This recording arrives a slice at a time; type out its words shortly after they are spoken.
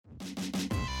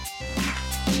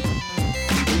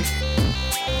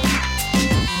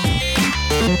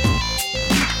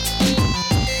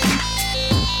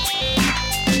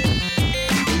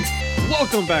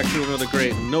Welcome back to another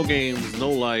great No Games, No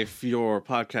Life, your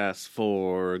podcast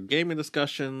for gaming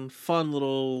discussion, fun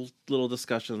little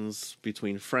discussions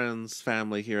between friends,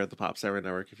 family here at the Pop Samurai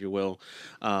Network, if you will.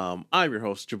 I'm your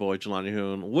host, your boy, Jelani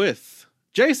Hoon, with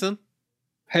Jason.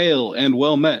 Hail and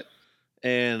well met.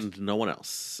 And no one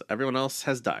else. Everyone else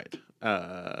has died.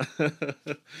 No,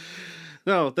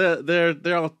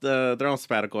 they're on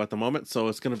sabbatical at the moment, so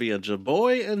it's going to be a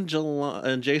Jaboy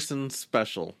and Jason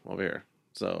special over here.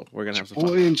 So we're gonna have some fun.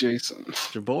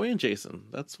 Jaboy and Jason.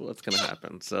 That's what's gonna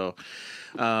happen. So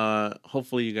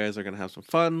hopefully you guys are gonna have some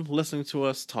fun listening to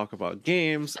us talk about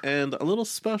games and a little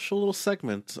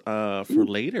segment for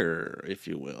later, if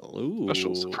you will. Ooh,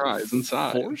 special surprise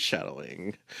inside.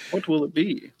 Foreshadowing. What will it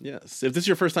be? Yes. If this is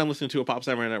your first time listening to a Pop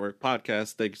Samurai Network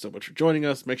podcast, thank you so much for joining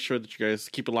us. Make sure that you guys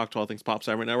keep it locked to all things Pop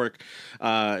Samurai Network.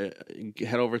 Head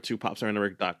over to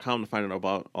popsamurainetwork.com to find out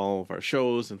about all of our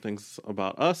shows and things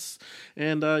about us.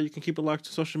 And you can keep it locked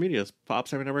to social medias, Pop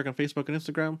Samurai Network on Facebook and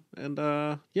Instagram, and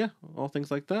all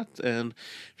things like that. And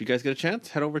if you guys get a chance,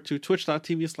 head over to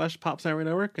twitch.tv/Pop Samurai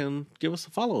Network and give us a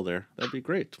follow there. That'd be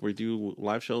great. We do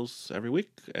live shows every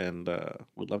week, and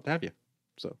we'd love to have you.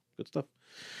 So, good stuff.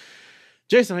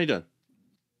 Jason, how you doing?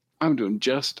 I'm doing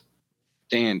just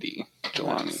dandy,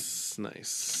 Jelani.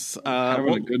 Nice.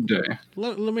 Having a good day.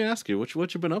 Let me ask you,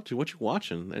 what you been up to? What you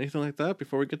watching? Anything like that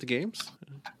before we get to games?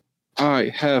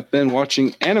 I have been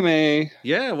watching anime.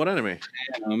 Yeah, what anime?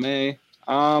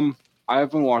 I've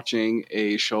been watching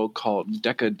a show called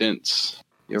Decadence.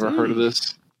 You ever heard of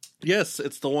this? Yes,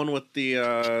 it's the one with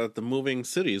the moving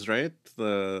cities, right?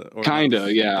 Yeah.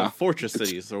 The fortress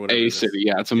cities or whatever. A city,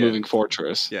 yeah. It's a moving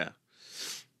fortress. Yeah.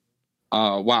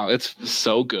 Wow, it's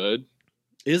so good.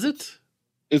 Is it?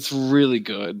 It's really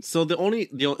good. So the only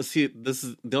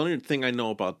thing I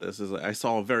know about this is I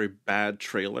saw a very bad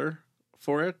trailer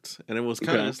for it, and it was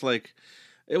kind of just like,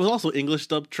 it was also English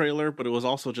dubbed trailer, but it was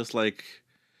also just like,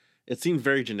 it seemed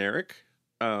very generic,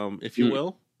 if you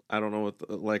will. I don't know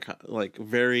what like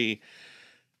very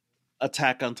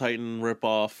Attack on Titan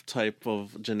ripoff type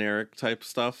of generic type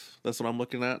stuff. That's what I'm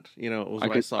looking at. You know, it was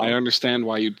what I saw. I understand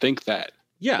why you'd think that.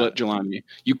 Yeah, but Jelani,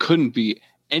 you couldn't be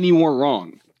any more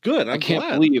wrong. Good. I can't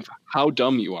believe how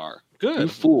dumb you are. Good. You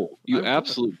fool. You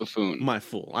absolute buffoon. My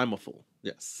fool. I'm a fool.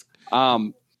 Yes.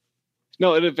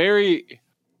 No, it very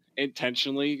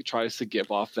intentionally tries to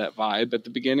give off that vibe at the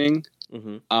beginning.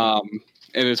 Mm-hmm.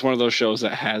 And it's one of those shows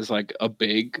that has like a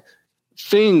big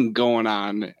thing going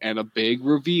on and a big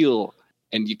reveal,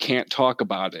 and you can't talk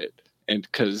about it, and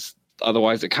because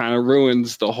otherwise it kind of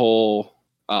ruins the whole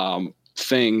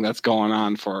thing that's going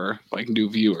on for like new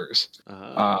viewers.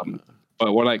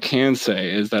 But what I can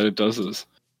say is that it does this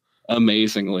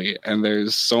amazingly, and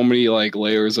there's so many like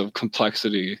layers of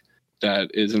complexity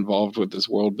that is involved with this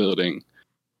world building,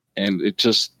 and it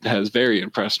just has very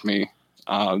impressed me.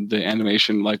 The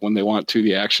animation, like when they want to,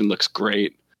 the action looks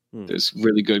great. There's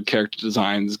really good character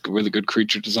designs, really good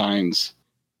creature designs,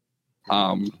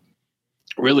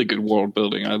 really good world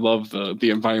building. I love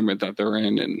the environment that they're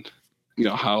in, and you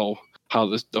know how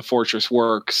the fortress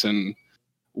works and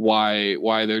why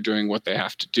they're doing what they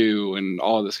have to do and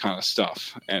all this kind of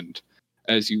stuff. And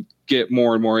as you get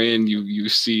more and more in, you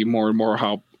see more and more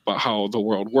how the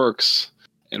world works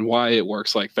and why it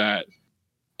works like that,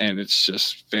 and it's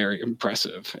just very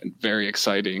impressive and very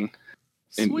exciting.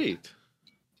 Sweet. And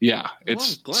yeah,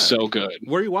 it's so good.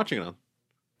 Where are you watching it on?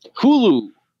 Hulu.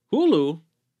 Oh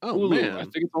Hulu. Man, I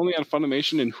think it's only on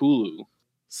Funimation and Hulu.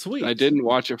 Sweet. I didn't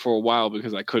watch it for a while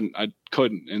because I couldn't,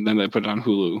 and then they put it on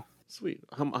Hulu. Sweet.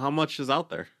 How much is out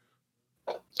there?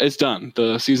 It's done.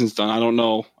 The season's done. I don't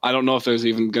know if there's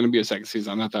even going to be a second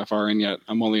season. I'm not that far in yet.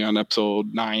 I'm only on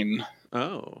episode 9.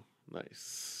 Oh,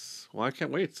 nice. Well, I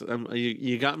can't wait.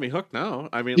 You got me hooked now.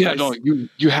 I mean, yeah, no,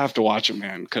 you have to watch it,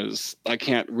 man, because I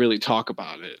can't really talk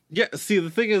about it. Yeah, see, the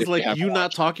thing is, like, you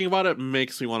not talking about it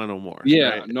makes me want to know more. Yeah,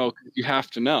 right? No, you have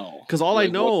to know. Because all I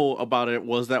know about it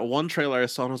was that one trailer I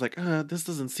saw, and I was like, this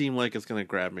doesn't seem like it's gonna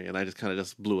grab me, and I just kind of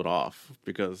just blew it off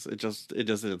because it just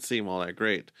didn't seem all that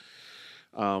great.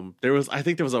 I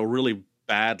think there was a really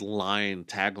bad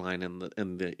tagline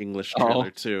in the English trailer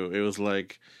too. It was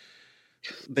like,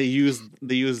 they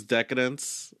used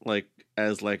decadence like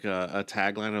as like a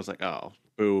tagline. I was like, oh,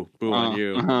 boo on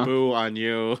you, boo on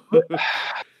you.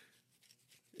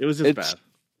 It was just bad.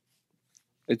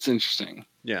 It's interesting.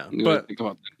 Yeah, but think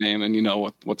about the name and you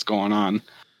know what's going on.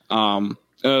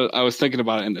 I was thinking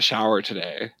about it in the shower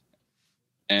today,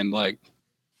 and like,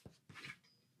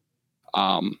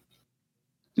 I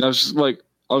was just like,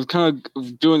 I was kind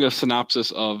of doing a synopsis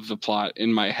of the plot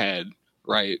in my head.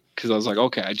 Right, because I was like,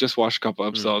 okay, I just watched a couple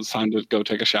episodes. Time to go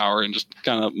take a shower and just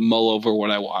kind of mull over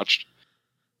what I watched.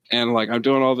 and like I'm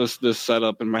doing all this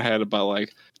setup in my head about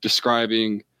like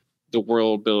describing the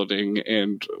world building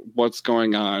and what's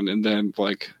going on, and then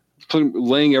like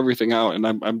laying everything out, and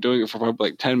I'm doing it for probably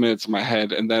like 10 minutes in my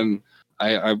head, and then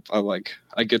I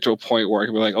get to a point where I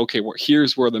can be like, okay, well,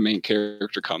 here's where the main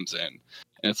character comes in, and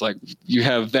it's like you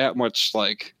have that much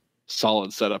like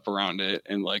solid setup around it,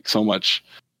 and like so much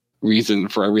reason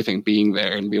for everything being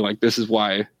there, and be like, this is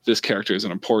why this character is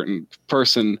an important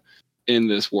person in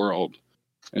this world.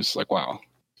 And it's like, wow,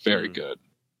 very good.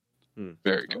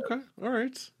 Very good. Okay, all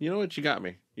right. You know what? You got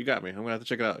me. I'm gonna have to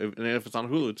check it out, and if it's on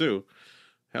Hulu too.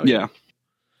 Hell yeah.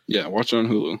 Watch it on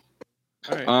Hulu.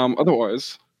 All right.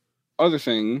 Otherwise, other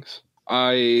things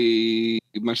I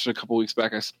mentioned a couple weeks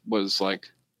back. I was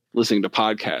like listening to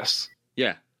podcasts.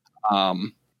 Yeah.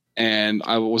 And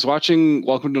I was watching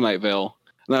Welcome to Night Vale,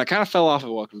 and then I kind of fell off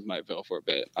of Welcome to Night Vale for a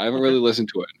bit. I haven't really listened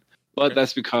to it, but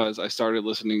that's because I started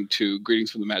listening to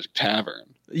Greetings from the Magic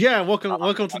Tavern. Yeah, welcome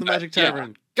to the Magic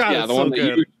Tavern. God, it's the so one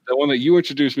good. The one that you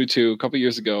introduced me to a couple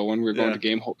years ago when we were going to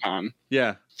GameCon.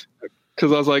 Yeah.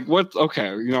 Because I was like, "What? Okay,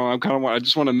 I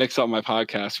just want to mix up my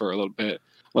podcast for a little bit.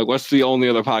 Like, what's the only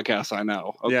other podcast I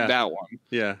know? That one.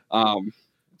 Yeah.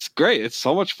 It's great. It's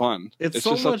so much fun. It's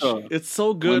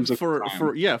so good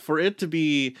for it to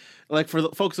be like, for the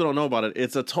folks who don't know about it,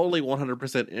 it's a totally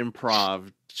 100%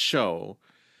 improv show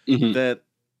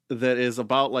that is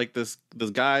about like this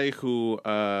guy who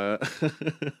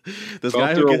this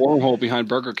guy through a wormhole behind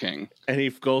Burger King, and he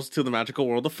goes to the magical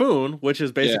world of Foon, which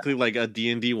is basically like a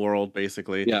D&D world,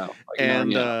 basically. Yeah,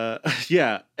 and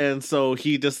and so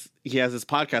he has his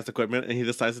podcast equipment, and he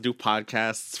decides to do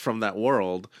podcasts from that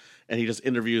world, and he just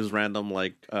interviews random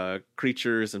like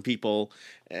creatures and people,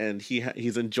 and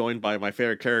he's joined by my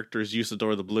favorite characters,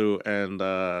 Usador the Blue and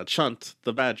Chunt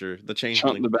the Badger, the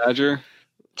changeling. Chunt the Badger.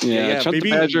 Yeah, Chunt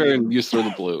the Badger and Usador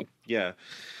the Blue. Yeah.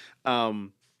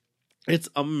 It's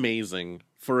amazing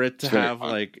for it to have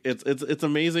like it's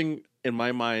amazing in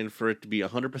my mind for it to be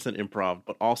 100% improv,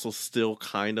 but also still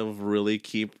kind of really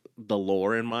keep the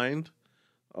lore in mind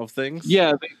of things.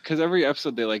 Yeah, because every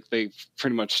episode they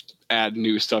pretty much add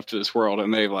new stuff to this world,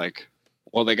 and they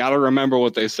got to remember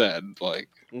what they said, like,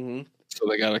 so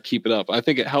they got to keep it up. I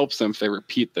think it helps them if they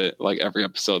repeat that, like every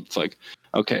episode. It's like,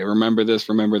 okay, remember this,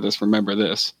 remember this, remember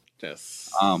this. Yes.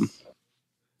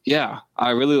 Yeah,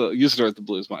 I really Usador the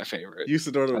Blue is my favorite.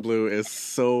 Usador the Blue is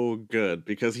so good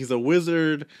because he's a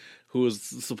wizard who is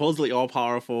supposedly all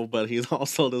powerful, but he's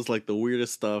also does like the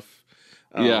weirdest stuff.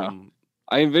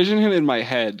 I envision him in my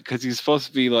head because he's supposed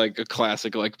to be like a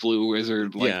classic like blue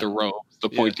wizard, like the robes, the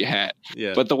pointy hat.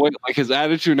 Yeah. But the way like his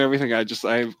attitude and everything, I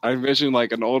envision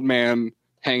like an old man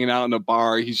hanging out in a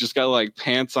bar. He's just got like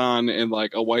pants on and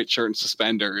like a white shirt and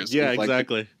suspenders. Yeah, and,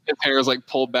 exactly. His hair is like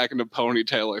pulled back into a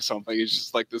ponytail or something. He's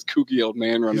just like this kooky old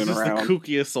man running around. The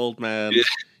kookiest old man. Yeah.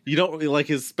 You don't like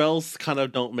his spells kind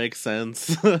of don't make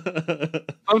sense.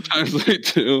 Sometimes they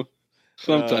do.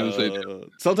 Sometimes they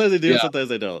do. Sometimes they do. Yeah. Sometimes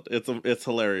they don't. It's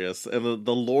hilarious, and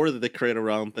the lore that they create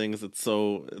around things. It's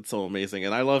so amazing,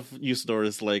 and I love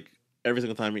Usador's like every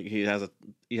single time he has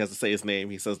to say his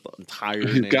name. He says the entire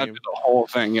name. He's got the whole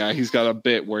thing. Yeah, he's got a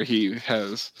bit where he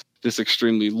has this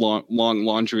extremely long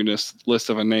laundry list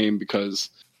of a name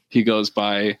because he goes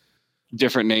by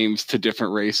different names to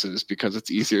different races because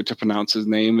it's easier to pronounce his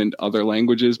name in other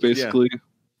languages, basically. Yeah.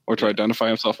 Or to identify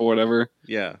himself or whatever.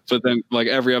 Yeah. But then, like,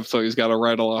 every episode, he's got to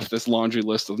rattle off this laundry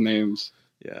list of names.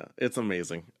 Yeah, it's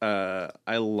amazing. I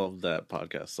love that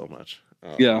podcast so much.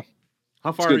 Yeah.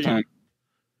 How far are you?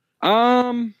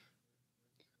 Time.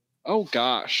 Oh,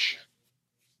 gosh.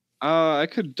 I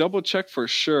could double check for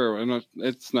sure.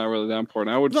 It's not really that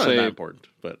important. I would say that important,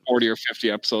 but 40 or 50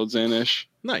 episodes in-ish.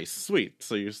 Nice. Sweet.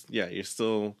 So you're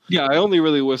still... Yeah, I only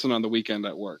really listen on the weekend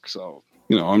at work, so,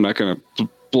 I'm not going to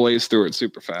blaze through it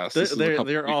super fast.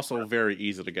 They're also very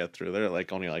easy to get through. They're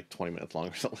like only like 20 minutes long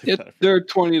or something like that. They're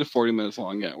 20 to 40 minutes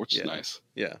long, which is nice.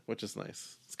 Yeah, which is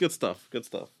nice. It's good stuff. Yeah,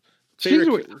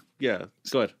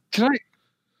 go ahead. Can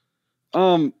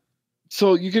I?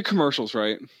 So you get commercials,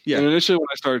 right? Yeah. And initially when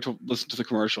I started to listen to the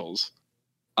commercials,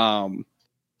 because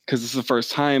this is the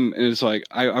first time, and it's like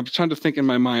I'm trying to think in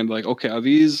my mind, like, okay, are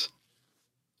these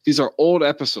are old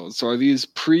episodes? So are these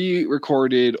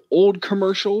pre-recorded old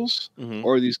commercials,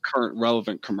 or are these current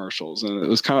relevant commercials? And it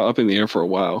was kind of up in the air for a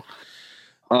while,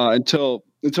 until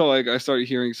like I started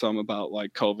hearing some about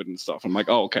like COVID and stuff. I'm like,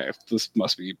 oh, okay, this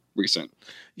must be recent.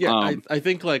 Yeah, I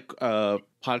think like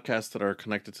podcasts that are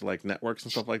connected to like networks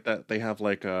and stuff like that, they have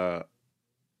like an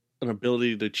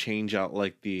ability to change out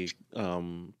like the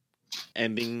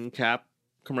ending cap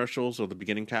commercials or the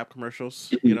beginning cap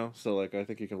commercials, so like I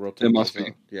think you can rotate. It must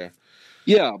be.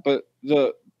 Yeah, but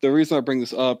the reason I bring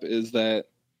this up is that,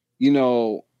 you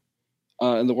know,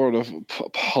 in the world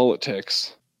of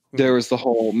politics, there was the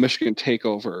whole Michigan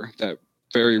takeover that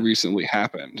very recently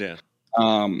happened. Yeah.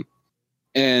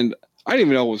 And I didn't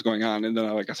even know what was going on, and then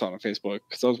I saw it on Facebook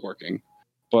because I was working.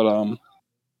 But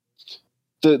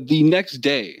the next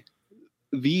day,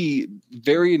 the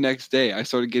very next day, I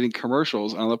started getting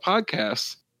commercials on the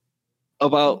podcast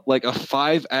about like a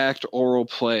 5-act oral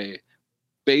play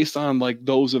based on like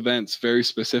those events very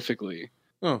specifically.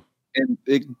 Oh. And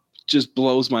it just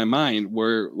blows my mind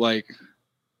where like,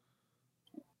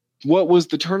 what was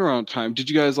the turnaround time? Did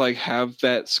you guys like have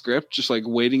that script just like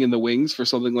waiting in the wings for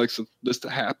something like this to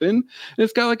happen? And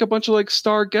it's got like a bunch of like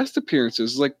star guest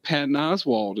appearances like Patton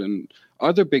Oswalt and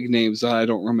other big names that I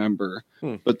don't remember,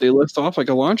 but they list off like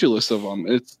a laundry list of them.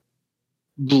 It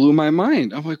blew my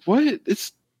mind. I'm like, what?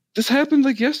 This happened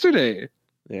like yesterday.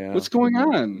 Yeah. What's going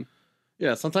on?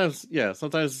 Yeah. Sometimes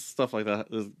stuff like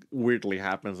that weirdly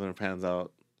happens and it pans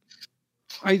out.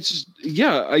 Because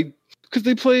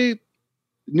they play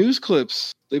news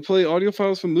clips. They play audio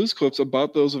files from news clips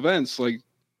about those events, like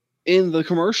in the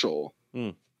commercial.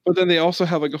 But then they also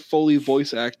have like a fully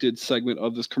voice acted segment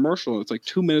of this commercial. It's like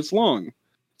 2 minutes long.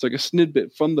 It's like a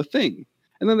snippet from the thing.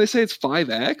 And then they say it's 5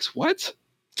 acts. What?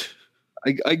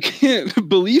 I can't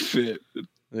believe it.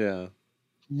 Yeah.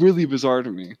 Really bizarre to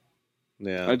me.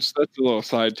 Yeah. That's a little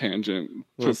side tangent.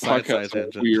 Side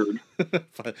tangent. Weird.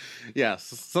 Yeah.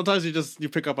 Sometimes you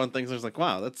pick up on things and it's like,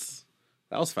 wow, that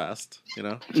was fast, you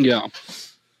know? Yeah.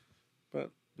 But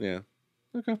yeah.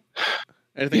 Okay.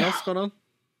 Anything else going on?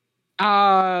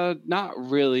 Not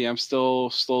really. I'm still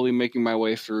slowly making my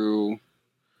way through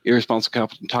Irresponsible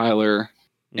Captain Tyler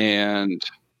and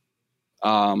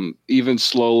even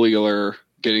slowly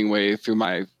getting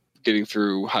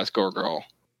through High Score Girl.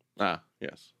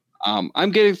 Yes.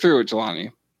 I'm getting through it,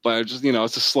 Jelani, but just,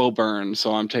 it's a slow burn,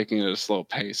 so I'm taking it at a slow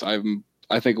pace.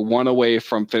 I think one away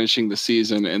from finishing the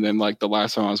season, and then like the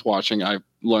last time I was watching, I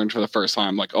learned for the first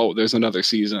time like, oh, there's another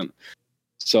season.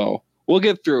 So we'll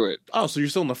get through it. Oh, so you're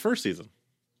still in the first season?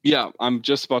 Yeah, I'm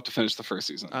just about to finish the first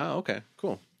season. Okay,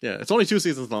 cool. Yeah, it's only 2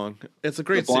 seasons long. It's a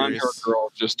great series. The blonde-haired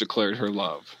girl just declared her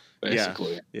love,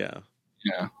 basically. Yeah.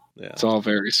 It's all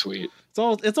very sweet.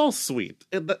 It's all sweet.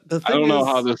 The thing I don't know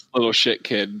how this little shit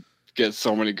kid gets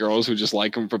so many girls who just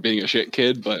like him for being a shit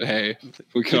kid, but hey,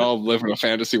 we can all live in a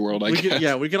fantasy world, I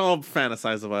guess. We can all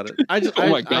fantasize about it. Oh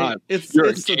my god, you're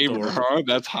a gamer, huh?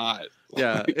 That's hot.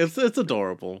 Yeah, it's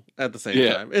adorable at the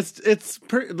same time. It's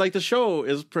like the show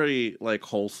is pretty like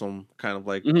wholesome, kind of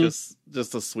like just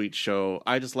a sweet show.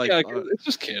 I just like it's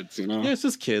just kids, Yeah, it's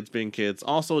just kids being kids.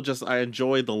 Also, just I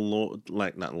enjoy the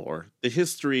the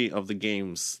history of the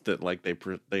games that like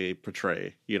they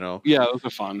portray. Yeah, those are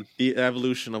fun. The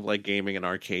evolution of like gaming and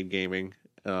arcade gaming,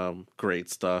 great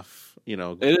stuff. It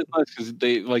is nice because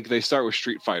they start with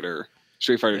Street Fighter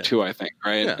 2, I think,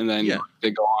 right? Yeah, and then they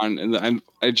go on, and I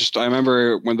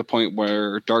remember when the point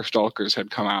where Darkstalkers had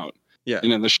come out. Yeah.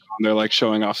 And in the show, they're like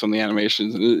showing off some of the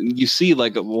animations, and you see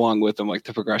like along with them like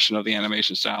the progression of the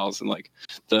animation styles and like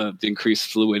the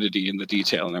increased fluidity and the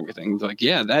detail and everything. It's like,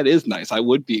 yeah, that is nice. I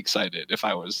would be excited if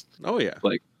I was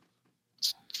like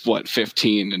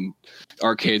 15 and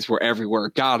arcades were everywhere.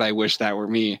 God, I wish that were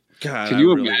me. God, can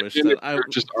you really imagine if there were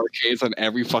just arcades on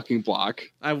every fucking block?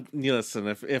 Listen,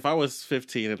 if I was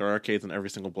 15 and there were arcades on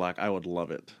every single block, I would love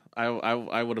it. I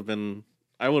would have been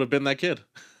that kid.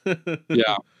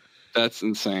 Yeah, that's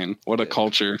insane. What a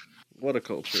culture. What a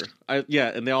culture.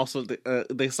 And they also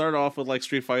they started off with like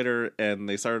Street Fighter, and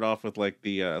they started off with like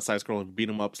the side-scrolling beat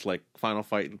 'em ups like Final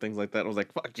Fight and things like that. I was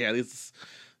like, fuck yeah, this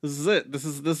is it. This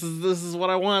is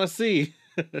what I want to see.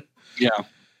 Yeah.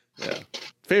 Yeah.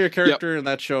 Favorite character in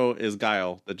that show is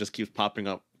Guile, that just keeps popping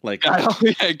up. Like Guile,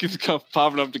 he keeps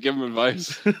popping up to give him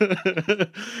advice.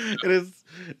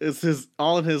 It's his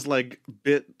all in his like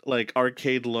bit like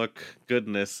arcade look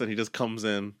goodness, and he just comes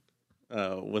in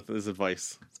with his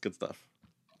advice. It's good stuff.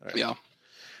 All right. Yeah.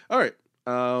 All right.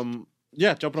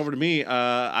 Jumping over to me.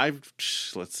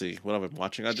 Let's see what I've been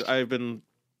watching. I've been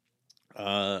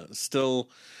still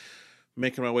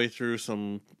making my way through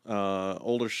some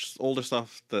older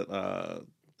stuff that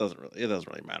doesn't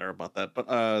really matter about that. But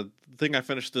the thing I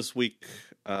finished this week,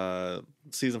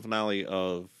 season finale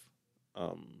of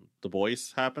The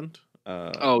Boys happened.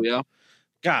 Oh yeah,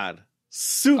 God,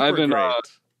 super great.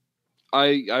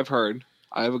 I've heard.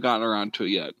 I haven't gotten around to it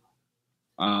yet.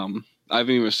 I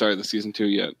haven't even started the season 2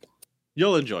 yet.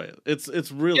 You'll enjoy it.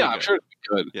 It's really good. I'm sure it'll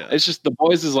be good. Yeah. It's just The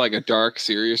Boys is like a dark,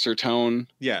 seriouser tone.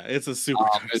 Yeah, it's a super.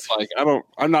 It's like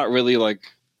I'm not really like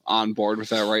on board with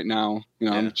that right now.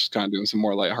 I'm just kind of doing some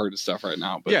more lighthearted stuff right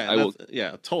now. But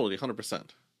totally, 100%.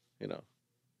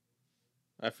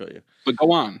 I feel you. But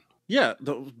go on. Yeah,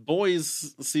 the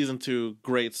Boys season 2,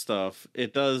 great stuff.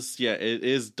 It does, yeah, it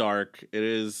is dark. It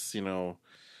is,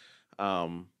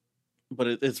 but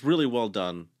it's really well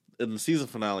done. And the season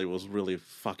finale was really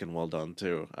fucking well done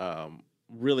too.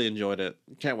 Really enjoyed it.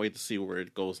 Can't wait to see where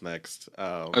it goes next.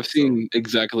 I've seen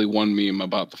exactly one meme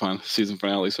about the final season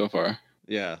finale so far.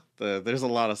 Yeah, there's a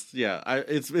lot of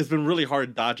it's been really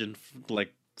hard dodging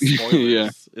like spoilers. Yeah.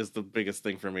 Is the biggest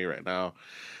thing for me right now.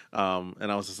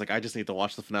 And I was just like, I just need to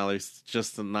watch the finale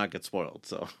just to not get spoiled.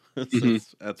 So that's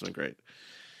been great.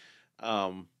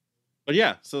 But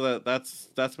yeah, so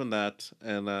that's been that,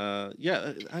 and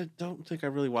I don't think I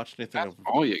really watched anything. That's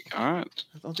all you got.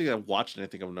 I don't think I watched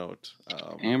anything of note.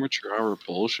 Amateur hour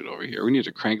bullshit over here. We need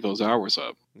to crank those hours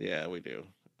up. Yeah, we do.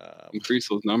 Increase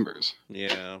those numbers.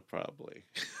 Yeah, probably.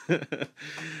 All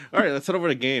right, let's head over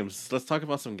to games. Let's talk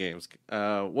about some games.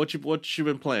 What you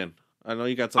been playing? I know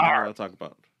you got something to talk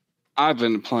about. I've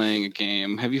been playing a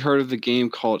game. Have you heard of the game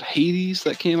called Hades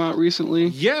that came out recently?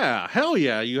 Yeah, hell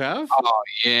yeah, you have. Oh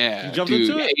yeah, you jumped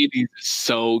into it? Hades is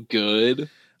so good.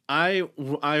 I'm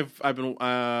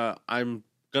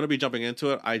gonna be jumping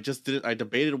into it. I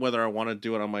debated whether I want to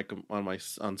do it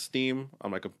on Steam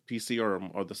on my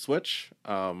PC or the Switch.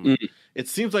 It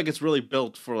seems like it's really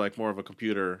built for like more of a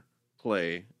computer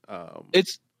play.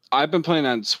 I've been playing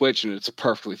on Switch and it's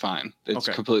perfectly fine. It's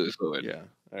completely fluid. Yeah.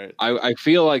 All right. I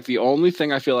feel like the only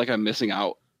thing I feel like I'm missing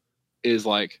out is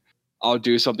like I'll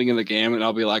do something in the game and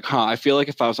I'll be like, I feel like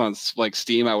if I was on like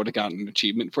Steam, I would have gotten an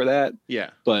achievement for that.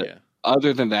 Yeah. But yeah.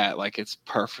 Other than that, like it's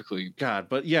perfectly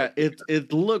but yeah,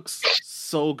 it looks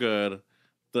so good.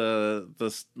 The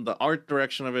art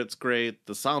direction of it's great.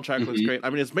 The soundtrack looks great. I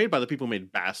mean, it's made by the people who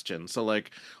made Bastion, so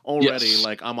like already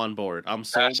like I'm on board. I'm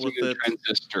sold Bastion with it.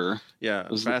 Transistor. Yeah,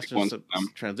 Bastion,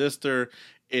 Transistor.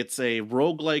 It's a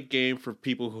roguelike game for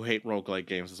people who hate roguelike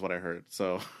games, is what I heard.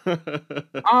 So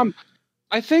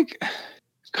I think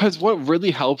because what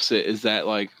really helps it is that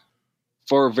like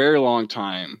for a very long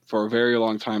time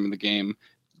in the game,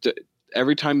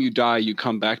 every time you die, you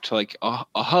come back to like a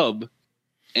hub,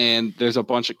 and there's a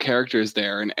bunch of characters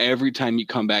there, and every time you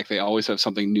come back, they always have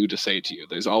something new to say to you.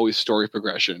 There's always story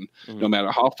progression. No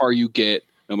matter how far you get,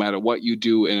 no matter what you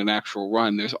do in an actual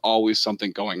run, there's always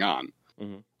something going on.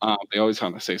 They always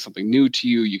want to say something new to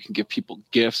you. You can give people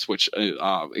gifts, which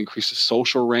increases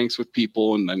social ranks with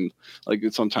people, and then like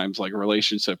sometimes like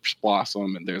relationships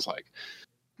blossom, and there's like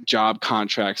job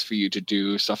contracts for you to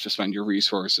do, stuff to spend your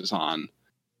resources on.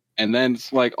 And then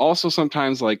like also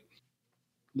sometimes like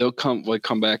they'll come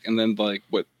back, and then like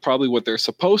what they're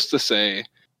supposed to say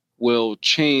will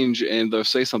change, and they'll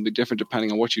say something different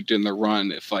depending on what you did in the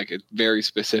run, if like it very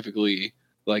specifically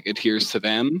like adheres to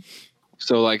them.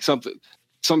 So like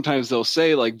sometimes they'll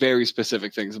say like very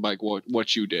specific things about like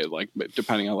what you did, like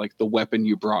depending on like the weapon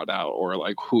you brought out or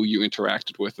like who you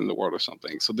interacted with in the world or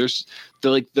something. So there's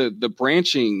the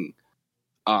branching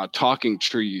talking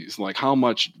trees, like how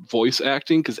much voice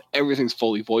acting, because everything's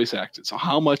fully voice acted. So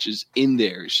how much is in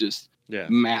there is just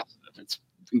massive. It's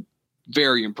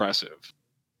very impressive.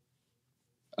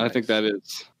 Nice.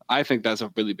 I think that's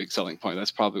a really big selling point. That's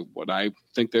probably what I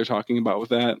think they're talking about with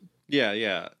that.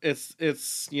 Yeah. It's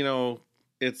it's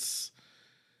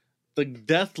the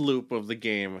death loop of the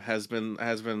game has been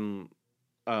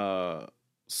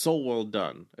so well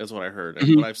done, is what I heard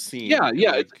and what I've seen.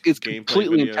 It's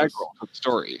completely integral to the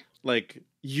story. Like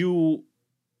you,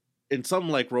 in some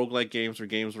like roguelike games or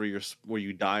games where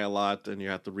you die a lot and you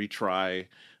have to retry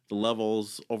the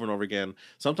levels over and over again,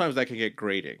 sometimes that can get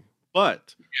grating.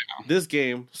 But this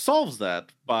game solves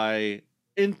that by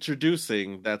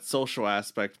introducing that social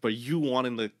aspect, but you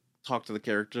wanting to talk to the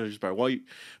characters but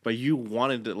you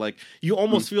wanted to like you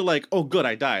almost feel like, oh good,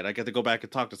 I died, I get to go back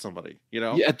and talk to somebody,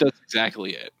 Yeah, that's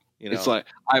exactly it. It's like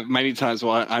I've many times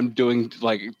while I'm doing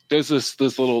like there's this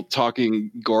little talking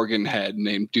Gorgon head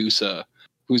named Dusa,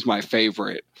 who's my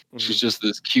favorite. She's just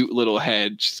this cute little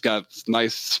head. She's got this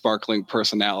nice sparkling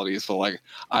personality. So like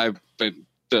I've been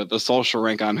the social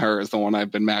rank on her is the one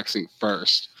I've been maxing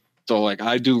first. So like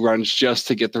I do runs just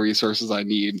to get the resources I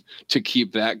need to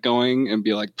keep that going and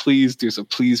be like, please Dusa,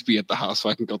 please be at the house so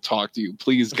I can go talk to you.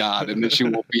 Please God. And then she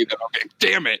won't be there. Okay,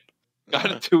 damn it.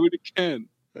 Gotta do it again.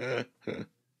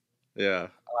 Yeah.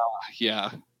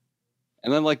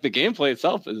 And then like the gameplay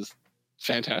itself is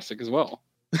fantastic as well.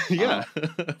 Of course.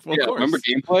 Remember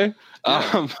gameplay?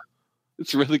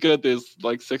 It's really good. There's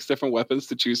like 6 different weapons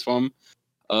to choose from.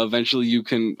 Eventually you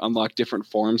can unlock different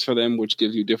forms for them, which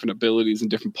gives you different abilities and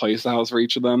different play styles for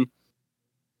each of them.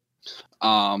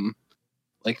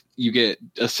 Like you get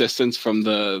assistance from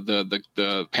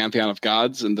the pantheon of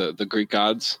gods and the Greek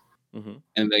gods. Mm-hmm.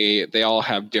 and they all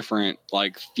have different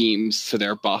like themes to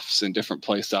their buffs and different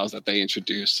play styles that they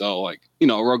introduce. So like, you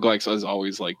know, roguelikes is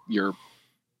always like your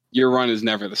run is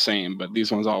never the same, but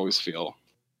these ones always feel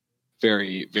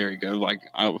very, very good. Like,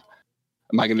 am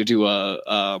I going to do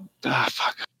fuck,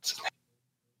 what's his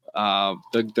name?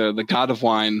 The God of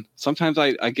Wine. Sometimes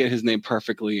I get his name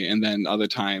perfectly, and then other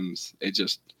times it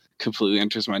just completely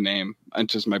enters my brain,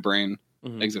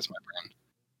 Mm-hmm. exits my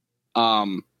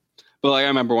brain. But like I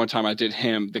remember one time I did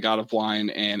him, the God of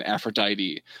Wine, and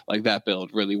Aphrodite. Like that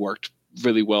build really worked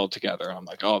really well together. I'm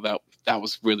like, oh, that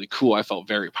was really cool. I felt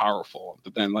very powerful.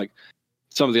 But then like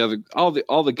some of the other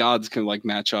all the gods can like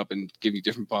match up and give you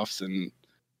different buffs and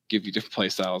give you different play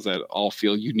styles that all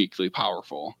feel uniquely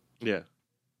powerful. Yeah.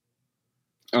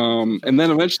 And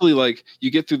then eventually like you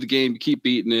get through the game, you keep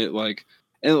beating it, like,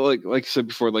 and like I said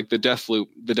before, like the death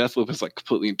loop is like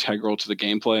completely integral to the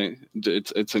gameplay.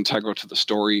 It's integral to the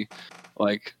story.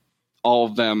 Like all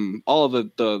of the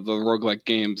roguelike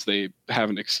games, they have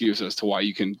an excuse as to why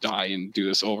you can die and do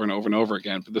this over and over and over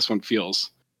again. But this one feels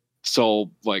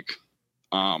so like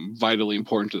vitally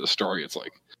important to the story. It's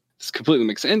like it's completely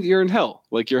makes sense. And you're in hell.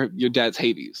 Like your dad's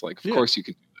Hades. Like of course you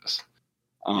can do this.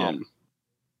 Yeah.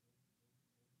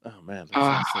 Oh man, that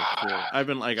sounds so cool. I've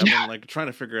been trying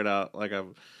to figure it out. Like I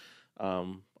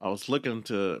was looking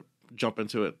to jump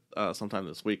into it sometime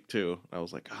this week too. I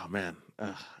was like, oh man,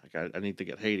 I need to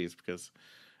get Hades because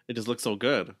it just looks so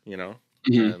good, you know.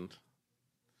 Mm-hmm. And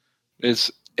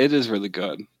it is really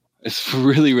good. It's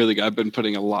really, really good. I've been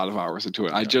putting a lot of hours into it.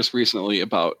 Yeah. I just recently,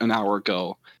 about an hour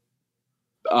ago,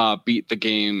 beat the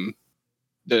game,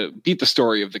 beat the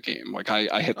story of the game. Like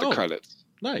I hit the credits.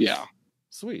 Nice. Yeah.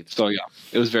 Sweet. So yeah,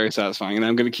 it was very satisfying, and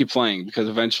I'm going to keep playing because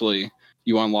eventually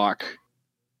you unlock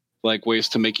like ways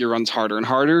to make your runs harder and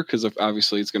harder because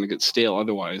obviously it's going to get stale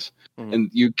otherwise, and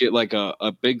you get like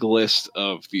a big list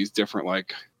of these different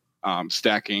like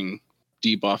stacking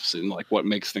debuffs and like what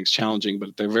makes things challenging,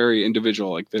 but they're very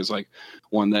individual. Like there's like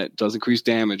one that does increase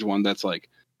damage, one that's like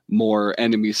more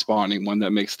enemy spawning, one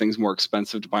that makes things more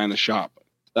expensive to buy in the shop,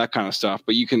 that kind of stuff.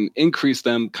 But you can increase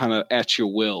them kind of at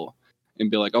your will. And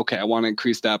be like, okay, I want to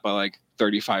increase that by like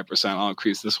 35%. I'll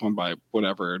increase this one by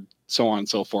whatever, so on and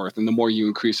so forth. And the more you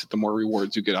increase it, the more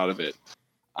rewards you get out of it.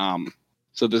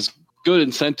 So there's good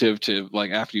incentive to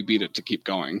like after you beat it to keep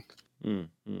going.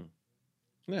 Mm-hmm.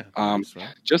 Yeah. Nice,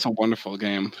 right? Just a wonderful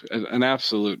game, an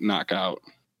absolute knockout.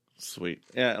 Sweet.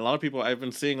 Yeah, a lot of people. I've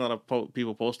been seeing a lot of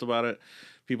people post about it.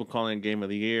 People calling it Game of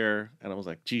the Year, and I was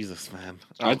like, Jesus, man.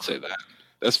 I'd say that.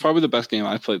 That's probably the best game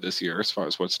I played this year as far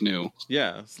as what's new.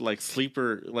 Yeah, it's like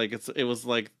sleeper. Like it was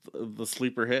like the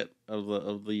sleeper hit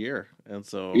of the year, and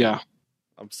so yeah,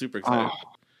 I'm super excited.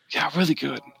 Yeah, really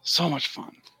good. So much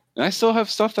fun. And I still have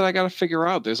stuff that I got to figure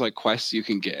out. There's like quests you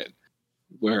can get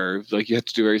where like you have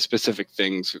to do very specific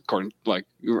things according like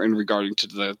in regarding to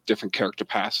the different character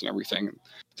paths and everything.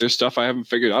 There's stuff I haven't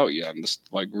figured out yet, and just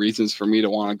like reasons for me to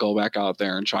want to go back out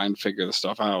there and try and figure the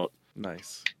stuff out.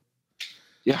 Nice.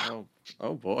 Yeah.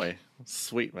 Oh boy,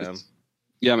 sweet man.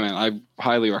 Yeah, man, I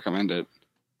highly recommend it.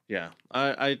 Yeah,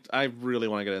 I really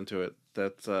want to get into it.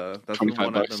 That's the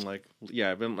one I've been like,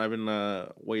 yeah, I've been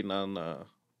waiting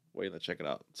to check it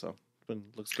out. So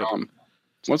looks good.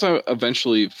 Once I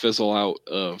eventually fizzle out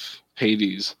of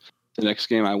Hades, the next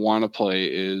game I want to play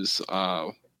is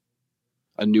a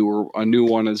new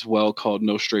one as well called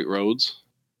No Straight Roads.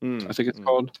 I think it's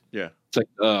called. Yeah. It's like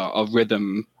a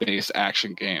rhythm-based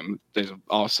action game. There's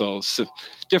also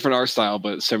different art style,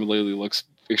 but similarly looks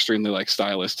extremely like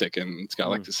stylistic, and it's got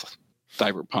like this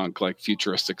cyberpunk, like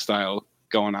futuristic style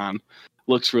going on.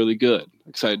 Looks really good.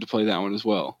 Excited to play that one as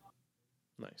well.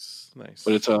 Nice.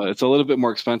 But it's a little bit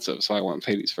more expensive, so I want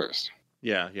Hades first.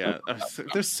 Yeah.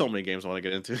 There's so many games I want to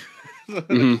get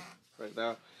into right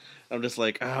now. I'm just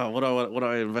like, what do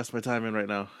I invest my time in right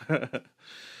now?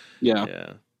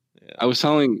 Yeah. I was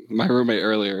telling my roommate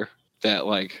earlier that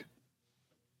like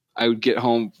I would get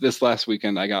home this last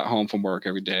weekend. I got home from work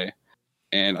every day,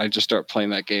 and I just start playing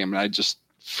that game, and I just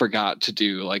forgot to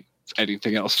do like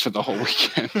anything else for the whole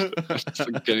weekend.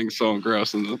 Just like, getting so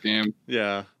engrossed in the game.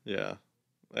 Yeah.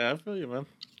 I feel you, man.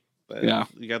 Yeah,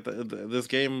 you got this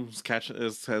game's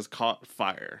has caught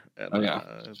fire. And,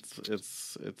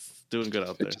 it's doing good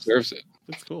out there. It deserves it.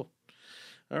 It's cool.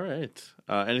 All right.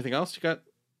 Anything else you got?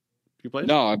 You played?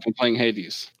 No, I've been playing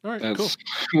Hades. All right, that's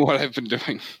cool. What I've been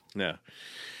doing. Yeah.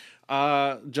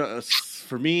 Just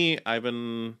for me, I've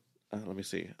been. Let me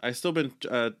see. I still been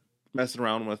messing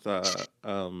around with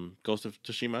Ghost of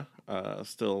Tsushima.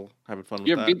 Still having fun with that.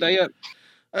 You haven't beat that yet?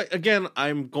 again,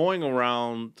 I'm going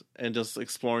around and just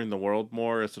exploring the world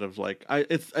more instead of like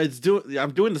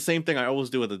I'm doing the same thing I always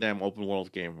do with a damn open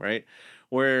world game, right?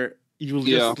 Where you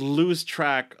just lose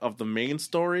track of the main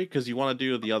story because you want to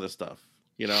do the other stuff,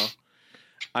 you know.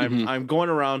 I'm going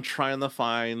around trying to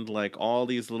find like all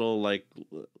these little like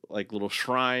little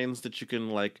shrines that you can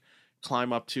like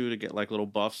climb up to get like little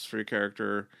buffs for your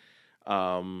character.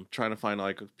 Trying to find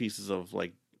like pieces of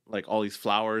like all these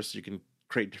flowers so you can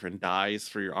create different dyes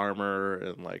for your armor,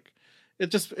 and like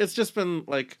it's just been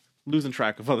like losing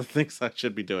track of other things I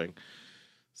should be doing.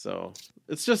 So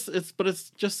it's just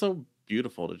so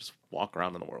beautiful to just walk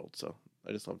around in the world. So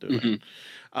I just love doing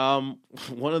that.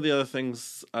 One of the other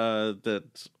things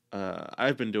that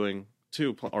I've been doing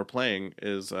too or playing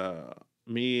is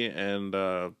me and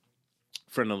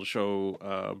friend of the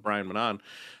show Brian Manon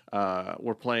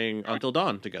we're playing Until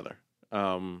Dawn together.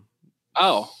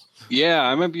 Oh, yeah,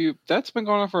 I remember you. That's been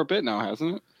going on for a bit now,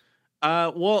 hasn't it?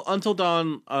 Well, Until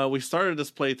Dawn, we started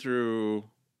this playthrough.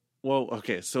 Well,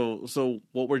 okay, so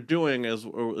what we're doing is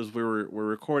we're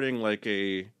recording like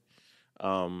a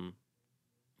kind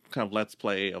of let's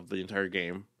play of the entire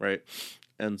game, right?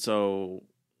 And so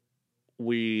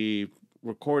we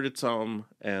recorded some,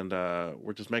 and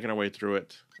we're just making our way through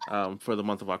it for the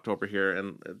month of October here,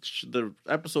 and the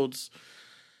episodes.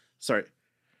 Sorry.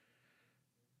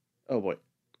 Oh boy.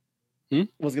 I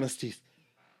was gonna sneeze.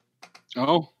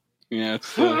 Oh, yeah.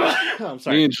 It's, I'm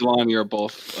sorry. Me and Jelani are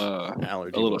both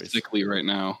allergy a little boys. sickly right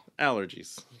now.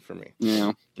 Allergies for me.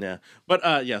 Yeah. Yeah.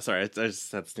 But yeah, sorry, I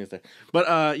just had to sneeze there.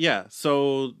 But yeah,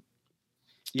 so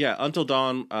yeah, Until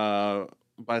Dawn,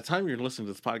 by the time you're listening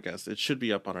to this podcast, it should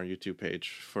be up on our YouTube page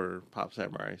for Pop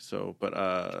Samurai. So but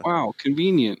wow,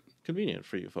 convenient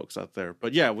for you folks out there.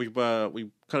 But yeah, we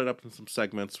cut it up in some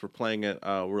segments. We're playing it,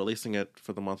 we're releasing it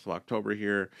for the month of October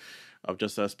here, of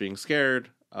just us being scared.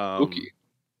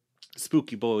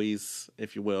 Spooky boys,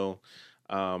 if you will.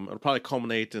 It'll probably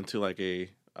culminate into like a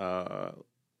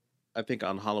I think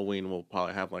on Halloween we'll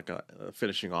probably have like a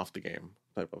finishing off the game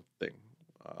type of thing.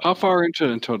 How far into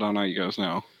Until Dawn are you guys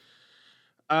now?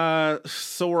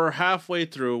 So we're halfway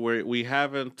through. We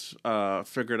haven't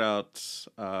figured out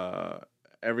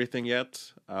everything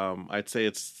yet. I'd say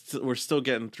we're still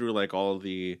getting through like all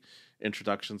the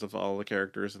introductions of all the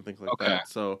characters and things like that.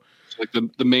 So like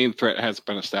the main threat hasn't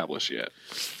been established yet.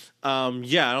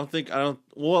 Yeah,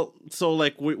 well, so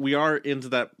like we are into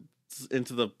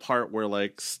the part where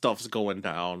like stuff's going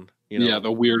down, you know. Yeah,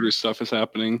 the weirder stuff is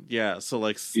happening. Yeah, so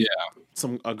like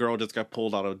a girl just got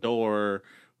pulled out of a door.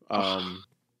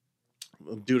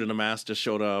 A dude in a mask just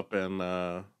showed up, and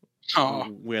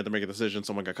we had to make a decision.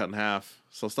 Someone got cut in half.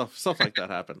 So stuff like that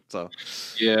happened. So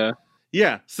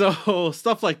yeah, so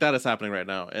stuff like that is happening right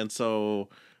now, and so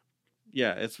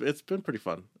yeah, it's been pretty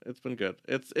fun. It's been good.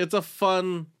 It's a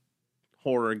fun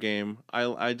horror game.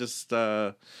 I just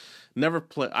never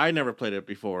played it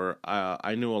before.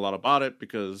 I knew a lot about it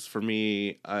because for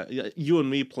me, you and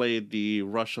me played the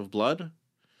Rush of Blood.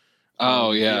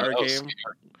 Oh yeah, VR game,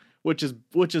 which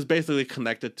is basically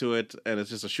connected to it, and it's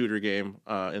just a shooter game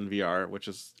in VR,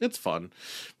 it's fun.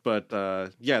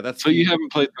 But yeah, that's so you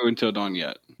haven't played through Until Dawn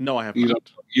yet. No, I haven't.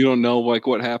 You don't know like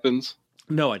what happens.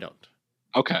 No, I don't.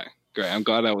 Okay, great. I'm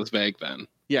glad I was vague then.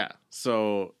 Yeah.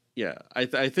 So yeah, I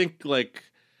think like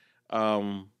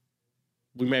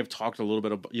we may have talked a little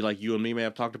bit about, like you and me may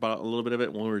have talked about a little bit of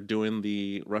it when we were doing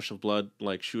the Rush of Blood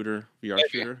like shooter VR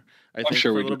shooter. I think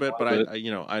sure for we a little bit, but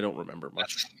I don't remember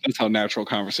much. That's how natural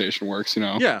conversation works, you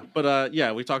know. Yeah, but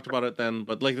yeah, we talked about it then.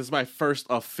 But like this is my first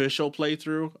official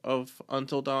playthrough of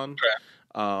Until Dawn.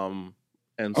 Okay.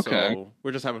 And so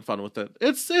we're just having fun with it.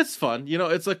 It's fun, you know.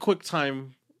 It's a quick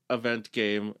time event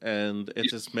game, and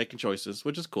it's just making choices,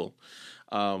 which is cool.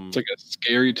 It's like a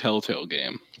scary Telltale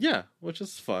game. Yeah, which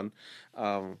is fun.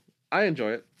 I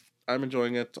enjoy it. I'm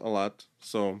enjoying it a lot.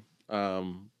 So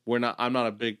I'm not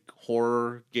a big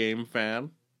horror game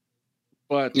fan,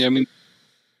 but yeah, I mean,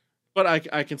 but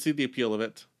I can see the appeal of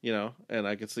it, you know, and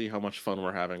I can see how much fun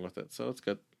we're having with it. So it's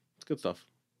good. It's good stuff.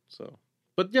 So,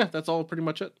 but yeah, that's all pretty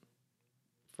much it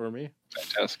for me.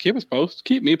 Fantastic.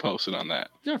 Keep me posted on that.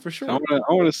 Yeah, for sure. I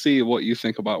want to see what you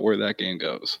think about where that game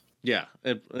goes. Yeah,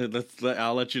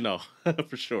 I'll let you know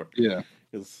for sure. Yeah,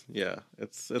 it's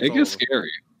it gets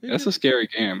scary. That's a scary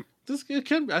game.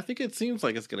 I think it seems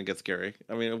like it's gonna get scary.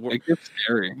 I mean, it gets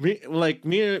scary.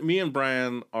 Me and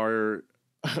Brian are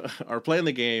playing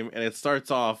the game, and it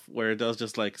starts off where it does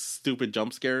just like stupid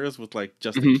jump scares with like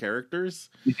just the characters,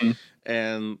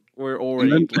 and we're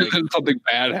already and then something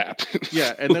bad happens.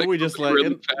 Yeah, and then we just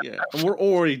and we're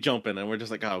already jumping, and we're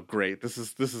just like, oh great, this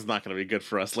is not going to be good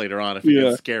for us later on if it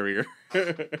gets scarier.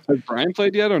 Has Brian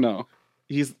played yet or no?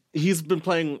 he's been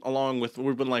playing along with.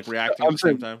 We've been like reacting at the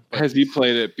same time. Has he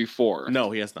played it before?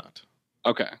 No, he has not.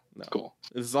 Okay, No. cool.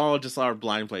 This is all just our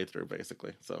blind playthrough,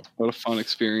 basically. So what a fun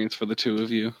experience for the two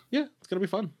of you. Yeah, it's gonna be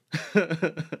fun.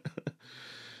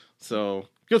 So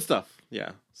good stuff.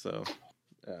 Yeah. So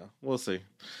yeah, we'll see.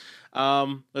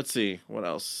 Let's see what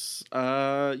else.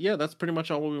 Yeah, that's pretty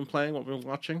much all we've been playing, what we've been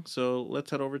watching. So let's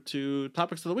head over to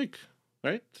topics of the week.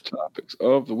 Right? Topics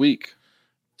of the week.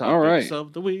 Topics all right.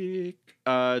 of the week.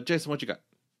 Jason, what you got?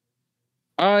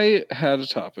 I had a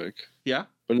topic. Yeah.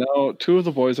 But now two of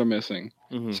the boys are missing.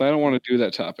 Mm-hmm. So I don't want to do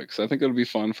that topic. So I think it'll be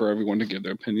fun for everyone to give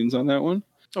their opinions on that one.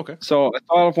 Okay. So I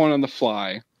thought of one on the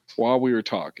fly while we were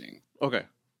talking. Okay.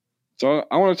 So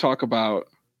I want to talk about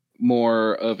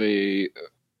more of a,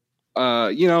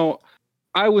 I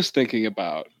was thinking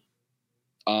about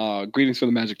Greetings from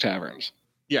the Magic Taverns.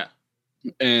 Yeah.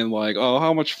 And like, oh,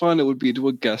 how much fun it would be to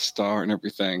a guest star and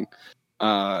everything.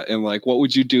 And like, what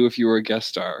would you do if you were a guest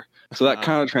star? So that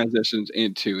kind of transitions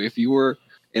into if you were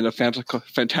in a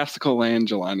fantastical land,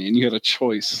 Jelani, and you had a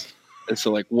choice as to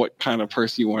like what kind of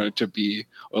person you wanted to be,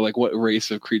 or like what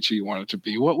race of creature you wanted to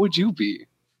be, what would you be?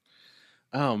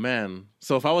 Oh man!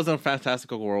 So if I was in a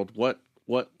fantastical world, what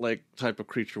like type of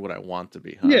creature would I want to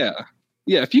be? Huh? Yeah.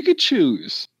 If you could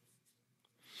choose,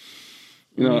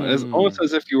 as almost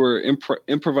as if you were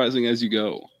improvising as you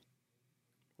go.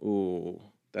 Ooh,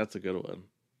 that's a good one.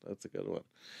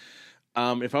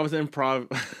 If I was improving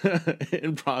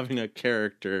a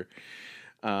character,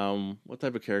 what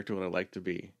type of character would I like to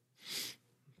be?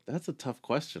 That's a tough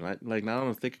question. Now that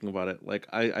I'm thinking about it, like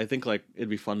I think like it'd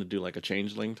be fun to do like a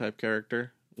changeling type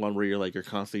character, one where you're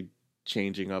constantly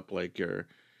changing up like your,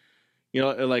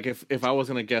 like if I was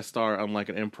gonna guest star on like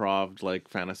an improv like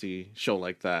fantasy show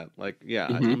like that, like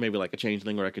maybe like a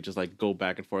changeling where I could just like go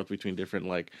back and forth between different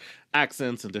like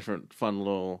accents and different fun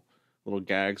little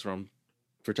gags where I'm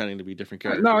pretending to be different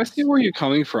characters. No, I see where you're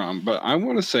coming from, but I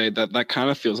want to say that kind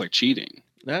of feels like cheating.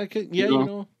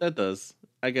 That does.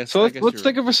 I guess. So let's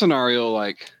think of a scenario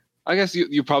like, I guess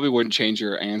you probably wouldn't change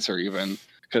your answer even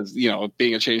because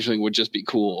being a changeling would just be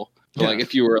cool. But like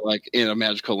if you were like in a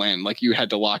magical land, like you had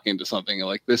to lock into something,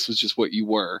 like this was just what you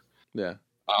were. Yeah.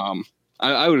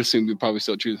 I would assume you'd probably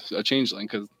still choose a changeling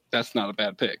because that's not a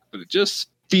bad pick, but it just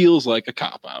feels like a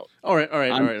cop out. All right.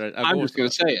 I'm just gonna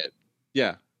say it.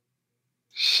 Yeah.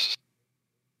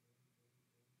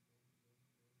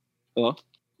 Hello?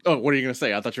 Oh, what are you gonna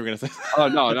say? I thought you were gonna say. Oh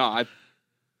no,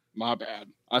 my bad.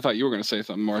 I thought you were gonna say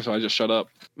something more, so I just shut up.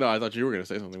 No, I thought you were gonna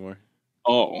say something more.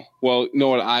 Oh, well, you know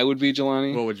what I would be,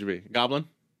 Jelani? What would you be? Goblin?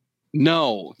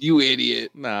 No, you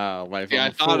idiot. No, my I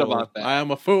thought about that. I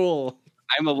am a fool.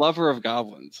 I'm a lover of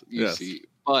goblins, you see.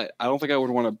 But I don't think I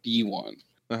would want to be one.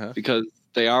 Because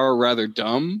they are rather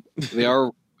dumb. They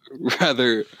are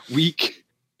rather weak.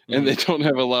 And they don't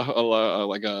have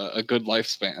a good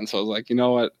lifespan. So I was like, you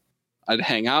know what? I'd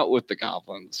hang out with the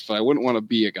goblins, but I wouldn't want to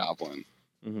be a goblin.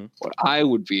 Mm-hmm. What I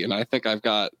would be, and I think I've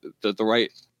got the right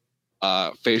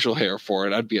facial hair for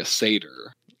it, I'd be a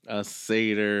satyr. A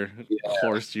satyr. Yeah. Of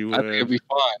course you would. I think it'd be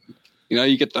fun.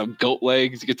 You get the goat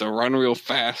legs, you get to run real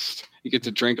fast, you get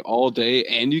to drink all day,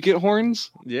 and you get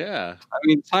horns? Yeah. I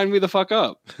mean, sign me the fuck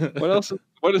up. What else?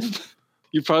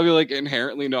 You probably like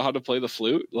inherently know how to play the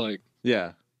flute? Like,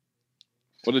 yeah.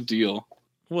 What a deal.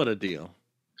 What a deal.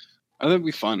 I think it'd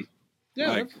be fun.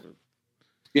 Yeah.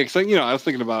 Because I was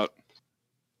thinking about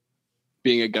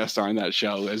being a guest star on that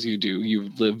show, as you do.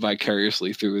 You live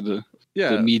vicariously through the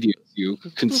media you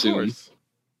consume.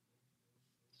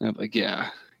 And I'm like, yeah,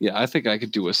 I think I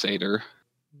could do a satyr.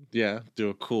 Yeah, do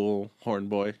a cool horn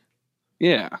boy.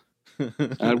 Yeah.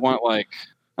 I'd want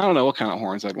I don't know what kind of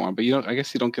horns I'd want, but I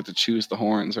guess you don't get to choose the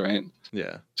horns, right?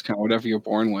 Yeah. It's kind of whatever you're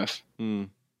born with.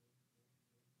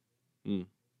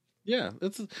 Yeah,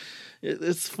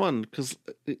 it's fun because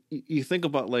you think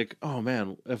about like, oh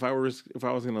man, if I was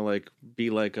gonna be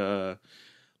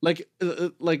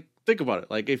think about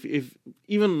it, like if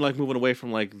even like moving away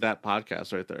from like that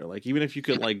podcast right there, like even if you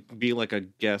could like be like a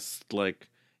guest like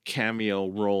cameo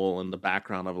role in the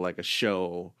background of like a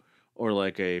show or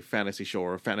like a fantasy show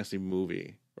or a fantasy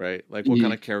movie, right? Like what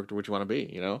kind of character would you want to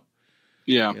be?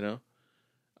 Yeah.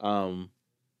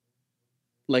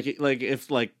 Like if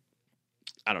like,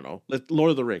 I don't know,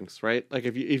 Lord of the Rings, right? Like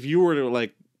if you were to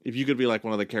if you could be like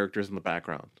one of the characters in the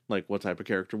background, like what type of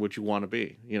character would you want to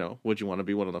be? Would you want to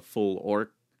be one of the full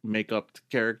orc makeup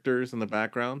characters in the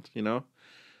background?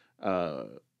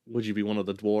 Would you be one of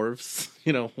the dwarves?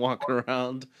 Walking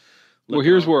around. Well,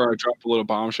 here's where I dropped a little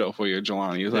bombshell for you,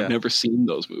 Jelani. I've never seen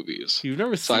those movies. You've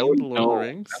never seen Lord of the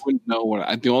Rings? I wouldn't know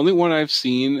the only one I've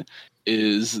seen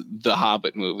is the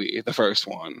Hobbit movie, the first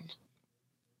one.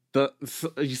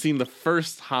 You seen the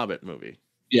first Hobbit movie,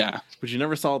 Yeah. but you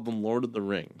never saw the Lord of the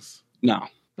Rings. No.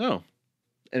 Oh,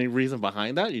 any reason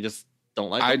behind that? You just don't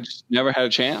like I them? just never had a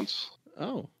chance.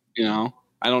 Oh, You know,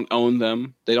 I don't own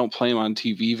them. They don't play them on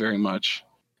TV very much.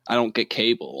 I don't get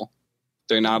cable.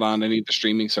 They're not on any of the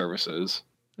streaming services.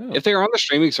 oh. If they were on the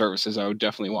streaming services, I would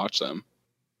definitely watch them.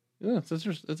 Yeah, that's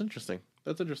interesting.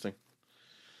 That's interesting.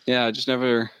 Yeah, I just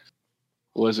never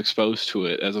was exposed to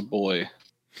it as a boy.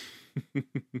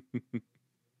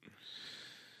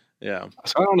 Yeah.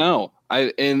 So I don't know.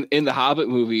 In the Hobbit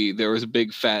movie, there was a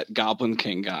big fat Goblin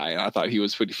King guy, and I thought he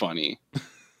was pretty funny.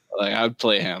 Like I'd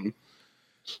play him.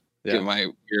 Yeah. Get my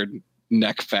weird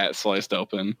neck fat sliced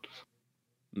open.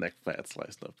 Neck fat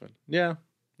sliced open. Yeah.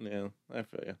 Yeah, I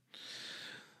feel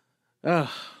you.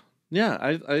 Yeah,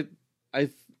 I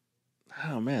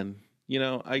oh man.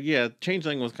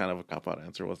 Changeling was kind of a cop-out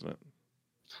answer, wasn't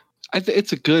it?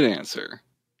 It's a good answer.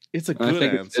 It's a And I good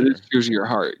think answer. it is true to your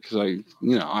heart because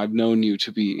I've known you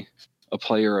to be a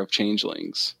player of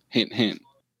changelings. Hint, hint.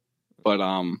 But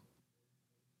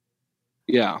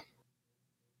yeah,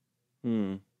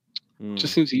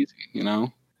 just seems easy,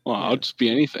 Well, Yeah. I'll just be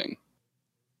anything.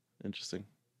 Interesting.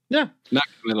 Yeah.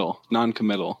 Non-committal.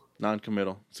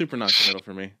 Non-committal. Super non-committal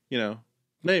for me.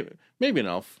 Maybe an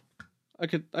elf. I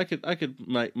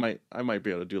might be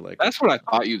able to do like. That's what I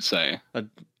thought you'd say.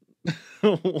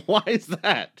 Why is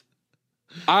that?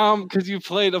 Because you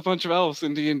played a bunch of elves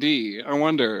in D&D. I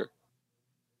wonder.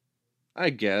 I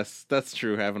guess that's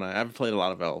true, haven't I? I haven't played a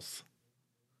lot of elves.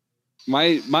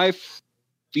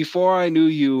 Before I knew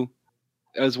you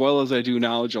as well as I do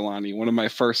now, Jelani, one of my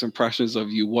first impressions of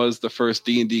you was the first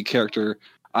D&D character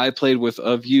I played with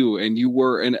of you, and you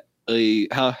were a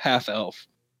half elf.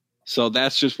 So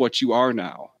that's just what you are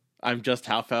now. I'm just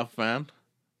half elf man.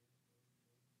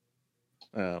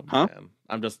 Oh Huh? man,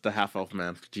 I'm just the half elf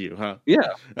man to you, huh? Yeah,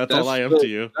 that's all I am to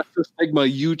you. That's the stigma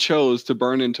you chose to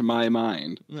burn into my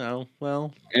mind. No,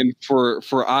 well, and for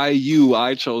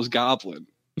I chose goblin.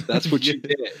 That's what you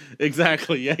did.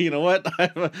 Exactly. Yeah, you know what?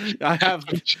 I have.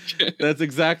 That's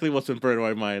exactly what's been burned in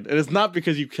my mind. And it's not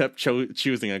because you kept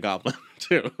choosing a goblin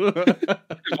too.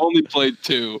 I've only played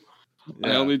 2.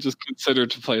 Yeah. I only just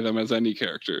considered to play them as any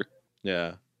character.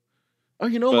 Yeah. Oh,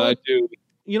 you know but what? I do.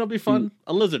 Be fun.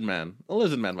 A lizard man. A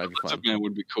lizard man might be fun. Lizard man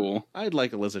would be cool. I'd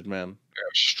like a lizard man. They're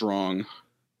strong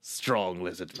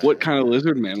lizard man. What kind of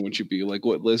lizard man would you be? Like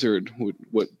what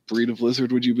breed of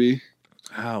lizard would you be?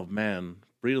 Oh man,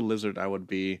 breed of lizard I would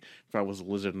be if I was a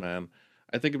lizard man.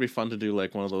 I think it'd be fun to do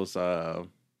like one of those what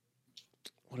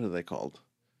are they called?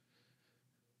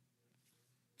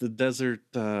 The desert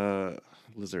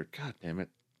lizard. God damn it.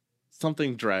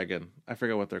 Something dragon. I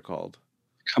forget what they're called.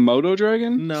 Komodo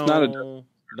dragon? No. It's not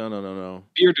No.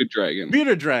 Bearded dragon.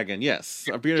 Bearded dragon, yes.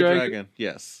 A bearded dragon,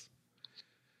 yes.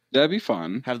 That'd be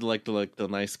fun. Have the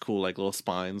nice cool like little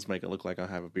spines, make it look like I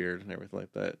have a beard and everything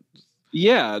like that.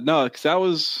 Yeah, no, because that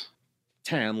was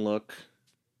tan look.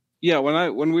 Yeah,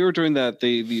 when we were doing that,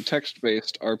 the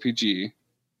text-based RPG,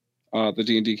 the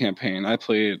D&D campaign, I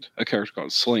played a character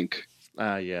called Slink.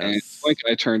 Yes. And Slink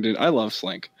I love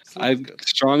Slink. I'm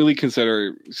strongly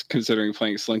considering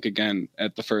playing Slink again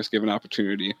at the first given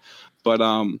opportunity. But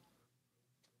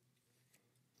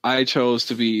I chose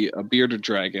to be a bearded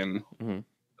dragon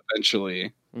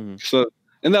eventually. Mm-hmm. So,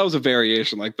 and that was a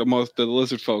variation. Like the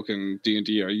lizard folk in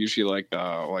D&D are usually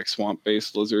like swamp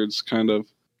based lizards, kind of.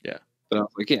 Yeah. But I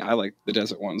was like, yeah, I like the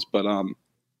desert ones. But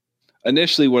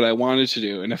initially, what I wanted to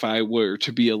do, and if I were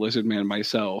to be a lizard man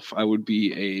myself, I would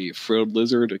be a frilled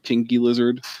lizard, a kinky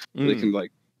lizard. They can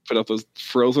put up those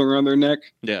frills around their neck.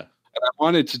 Yeah. And I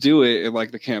wanted to do it in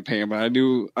the campaign, but I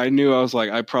knew I was like,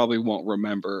 I probably won't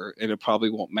remember, and it probably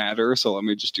won't matter. So let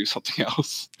me just do something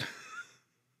else.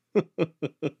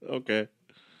 Okay.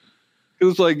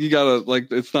 It's you gotta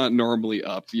it's not normally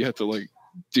up. You have to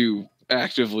do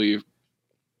actively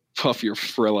puff your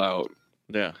frill out.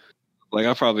 Yeah.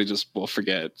 I probably just will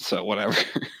forget. So whatever.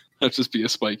 I'll just be a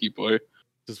spiky boy.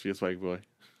 Just be a spiky boy.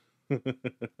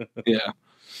 Yeah.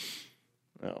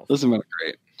 Oh. Lizard men are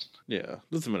great. Yeah,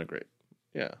 lizard men are great.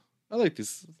 Yeah, I like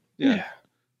these. Yeah.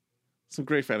 Some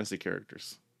great fantasy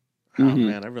characters. Oh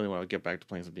man, I really want to get back to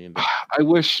playing some D&D.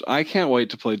 I can't wait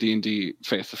to play D&D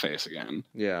face to face again.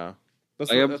 Yeah,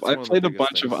 I played a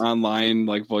bunch of online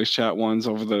voice chat ones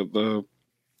over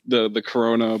the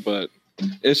corona, but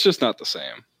it's just not the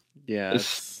same. Yeah,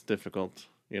 it's difficult.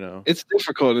 It's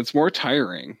difficult. It's more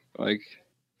tiring.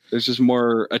 There's just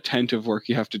more attentive work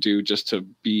you have to do just to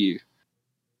be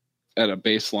at a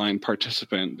baseline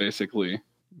participant, basically.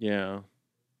 Yeah.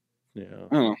 I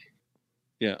don't know.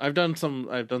 Yeah, I've done some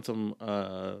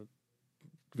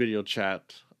video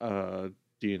chat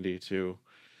D&D too.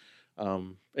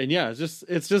 And yeah,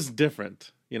 it's just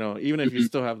different. You know, even if you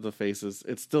still have the faces,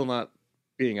 it's still not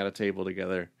being at a table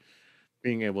together,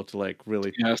 being able to like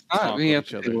really it's not talk being with at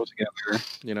each the other. table together.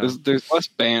 You know, There's less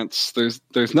bants.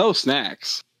 There's no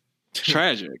snacks. It's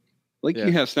tragic. Like Yeah.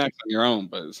 you have snacks on your own,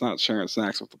 but it's not sharing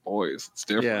snacks with the boys. It's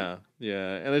different.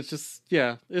 yeah, and it's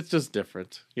just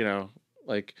different. You know,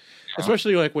 like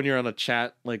especially like when you're on a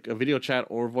chat, like a video chat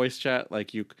or voice chat,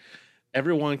 like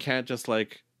everyone can't just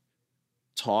like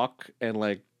talk and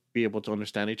like be able to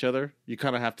understand each other. You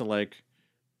kind of have to like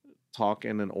talk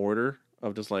in an order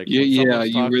of just like when someone's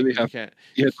You talking, really you have can't.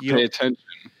 you have to You pay don't, attention.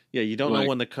 yeah, you don't know Like-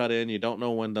 when to cut in. You don't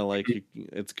know when to like.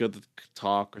 It's good to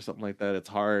talk or something like that. It's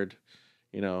hard,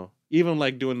 you know. Even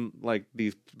like doing like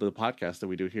the podcast that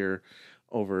we do here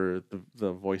over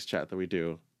the voice chat that we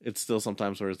do. It's still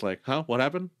sometimes where it's like, huh, what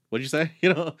happened? What'd you say?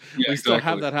 You know, Yeah, we still have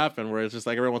exactly. that happen where it's just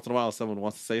like every once in a while someone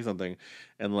wants to say something,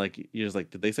 and like you're just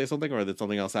like, did they say something or did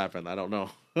something else happen? I don't know.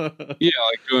 Yeah,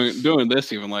 like doing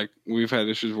this even like we've had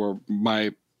issues where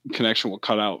my connection will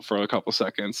cut out for a couple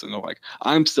seconds and they're like,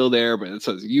 I'm still there, but it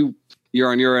says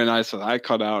you're on your end. I said I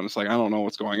cut out, and it's like I don't know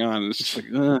what's going on. And it's just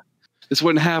like this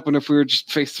wouldn't happen if we were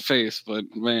just face to face. But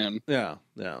man, yeah.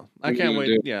 I What are can't you wait.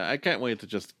 gonna do? Yeah, I can't wait to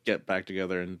just get back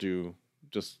together and do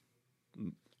just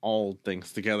all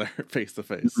things together face to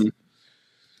face. Mhm.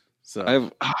 So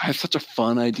I have such a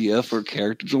fun idea for a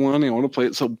character to one. I want to play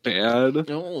it so bad.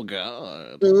 oh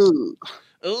god. Ugh.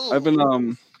 Oh.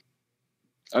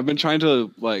 I've been trying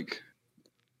to like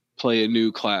play a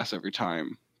new class every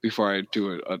time before I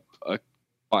do a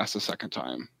class a second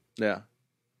time. Yeah.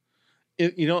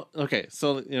 Okay,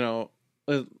 so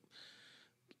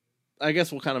I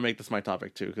guess we'll kind of make this my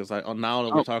topic too, because now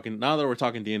that we're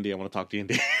talking D&D, I want to talk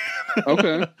D&D.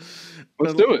 Okay.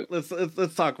 Let's do it.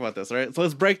 Let's talk about this, all right? So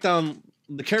let's break down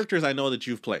the characters I know that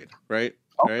you've played, right?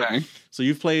 Okay. Right? So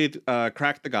you've played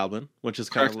Crack the Goblin, which is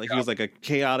kind of like he was like a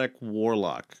chaotic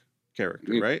warlock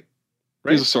character, right?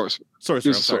 Right? He's a sorcerer. Sorcerer.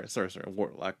 He's a Sorcerer.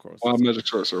 Warlock. Wild magic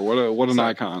sorcerer. What an Sorry.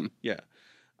 icon. Yeah.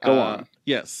 Go on.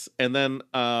 Yes, and then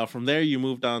from there you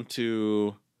moved on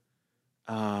to,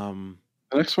 The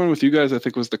next one with you guys, I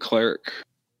think, was the cleric.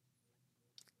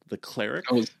 the cleric.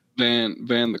 That was Van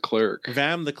the cleric.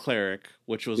 Vam the cleric,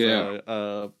 which was Path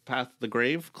of the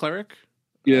Grave cleric.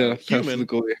 Yeah, human. Path of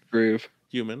the Grave.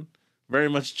 Human, very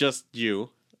much just you.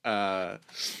 Yeah.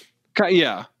 Very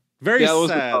Yeah,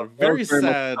 sad. Very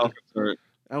sad. That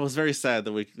I was very sad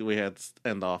that we had to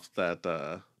end off that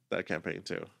campaign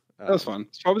too. was fun.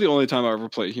 It's probably the only time I ever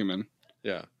played human.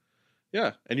 Yeah,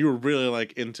 and you were really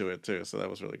like into it too, so that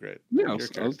was really great. Yeah, Your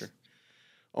character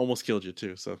almost killed you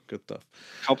too, so good stuff.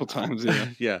 A couple times, yeah.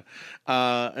 Yeah,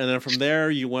 and then from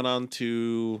there you went on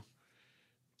to,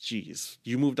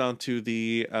 you moved on to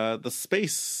the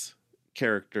space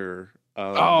character.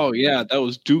 Oh yeah, that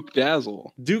was Duke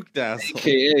Dazzle, Duke Dazzle,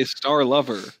 aka Star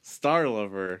Lover. Star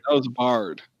Lover. That was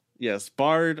Bard. Yes,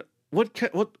 Bard. What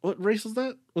race was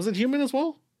that? Was it human as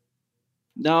well?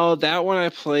 No, that one I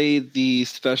played the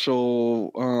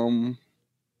special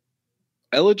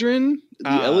Eladrin. The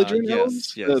Eladrin yes,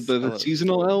 elves? yes. The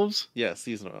seasonal elves? Yes,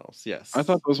 seasonal elves, yes. I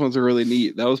thought those ones were really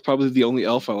neat. That was probably the only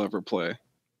elf I'll ever play.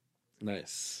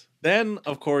 Nice. Then,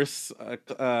 of course,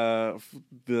 the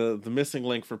missing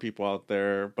link for people out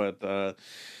there, but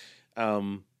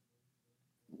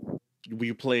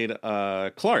we played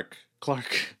Clark.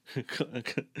 Clark,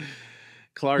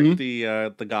 Hmm? the Oh,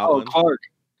 goblin.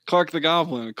 Clark the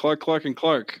Goblin. Clark and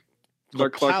Clark. The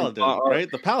Clark and paladin, Clark.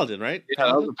 right? The paladin, right? Yeah,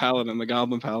 that was the Paladin, the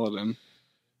Goblin Paladin.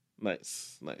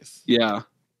 Nice. Yeah,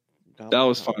 that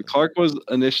was fun. Clark was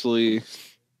initially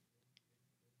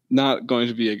not going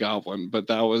to be a goblin, but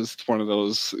that was one of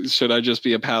those, should I just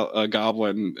be a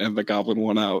goblin? And the goblin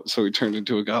won out, so he turned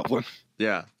into a goblin.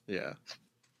 Yeah.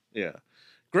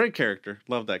 Great character.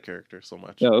 Love that character so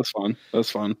much. Yeah, that was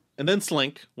fun. And then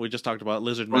Slink, we just talked about,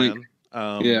 Lizard Slink.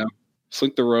 Man. Yeah.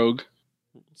 Slink the Rogue.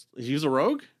 He was a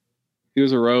rogue? He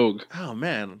was a rogue. Oh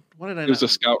man, what did I? He was a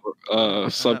scout,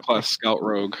 subclass scout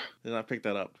rogue. Did not pick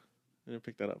that up. I didn't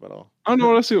pick that up at all. I don't know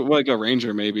what else. Like a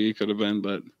ranger, maybe he could have been,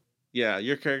 but Yeah,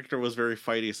 your character was very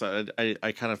fighty, so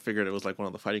I kind of figured it was like one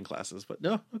of the fighting classes, but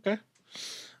no, okay.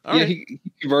 All right. he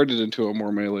converted into a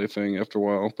more melee thing after a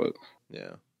while. But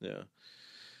Yeah.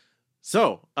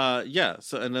 So,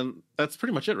 so and then that's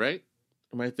pretty much it, right?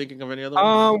 Am I thinking of any other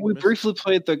ones? we briefly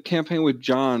played the campaign with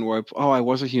John, where I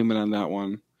was a human on that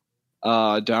one.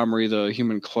 Domri, the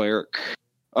human cleric.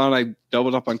 Oh, and I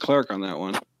doubled up on cleric on that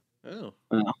one. Oh.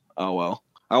 Oh well.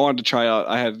 I wanted to try out.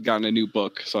 I had gotten a new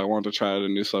book, so I wanted to try out a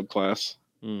new subclass.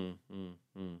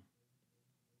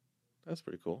 That's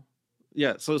pretty cool.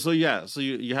 Yeah. So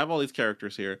you have all these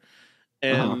characters here,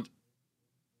 And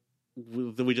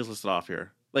we just listed off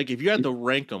here. Like, if you had to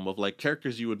rank them of like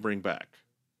characters you would bring back.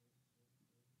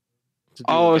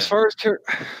 As far as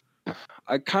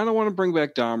I kind of want to bring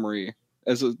back Domri.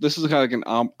 This is kind of like an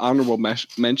honorable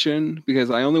mention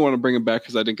because I only want to bring him back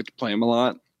because I didn't get to play him a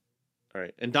lot. All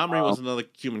right, and Domri was another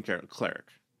human cleric.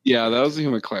 Yeah, that was a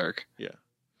human cleric. Yeah.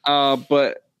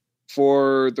 But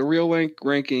for the real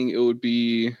ranking, it would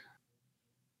be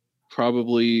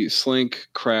probably Slink,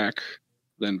 Crack,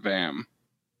 then Vam.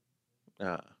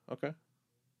 Okay.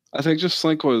 I think just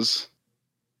Slink was.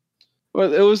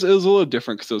 Well, it was a little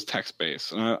different because it was text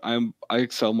based, and I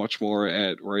excel much more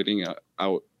at writing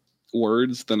out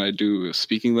words than I do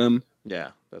speaking them.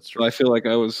 Yeah, that's true. But I feel like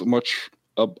I was much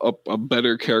a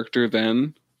better character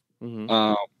then.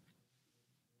 Mm-hmm.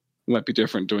 It might be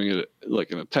different doing it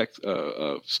like in a text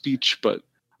speech, but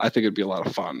I think it'd be a lot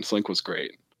of fun. Slink was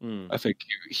great. I think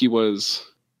he was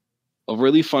a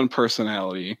really fun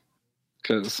personality.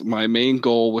 Because my main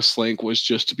goal with Slink was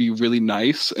just to be really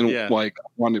nice and like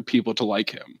wanted people to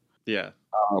like him. Yeah.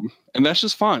 And that's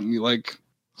just fun. You like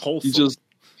wholesome.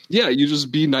 You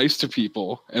just be nice to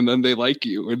people and then they like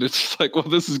you. And it's just like, well,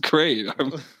 this is great.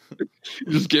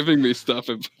 You're just giving me stuff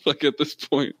like at this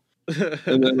point.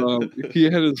 And then he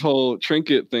had his whole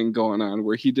trinket thing going on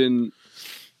where he didn't.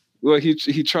 Well, he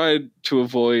tried to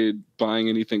avoid buying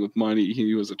anything with money.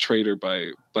 He was a trader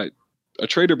by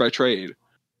trade.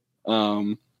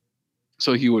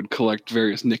 So he would collect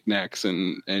various knickknacks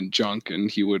and junk, and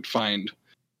he would find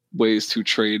ways to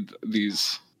trade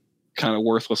these kind of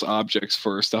worthless objects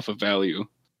for stuff of value.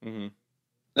 Mm-hmm.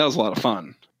 That was a lot of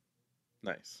fun.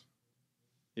 Nice.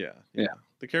 Yeah. Yeah.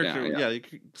 The character,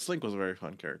 Slink was a very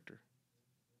fun character.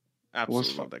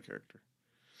 Absolutely love that character.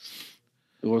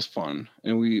 It was fun.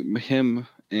 And him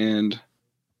and,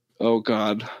 oh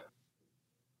God,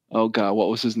 what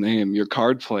was his name? Your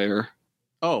card player.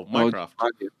 Oh, Mycroft.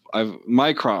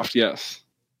 Mycroft, yes.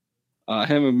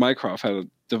 Him and Mycroft had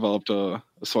developed a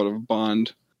sort of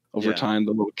bond over time.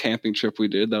 The little camping trip we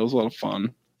did, that was a lot of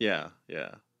fun. Yeah.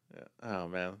 Oh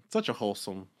man, such a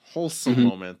wholesome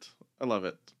moment. I love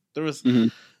it. There was,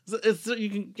 you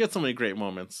can get so many great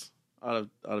moments out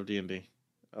of D&D.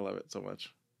 I love it so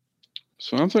much.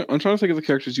 So I'm trying to think of the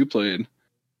characters you played,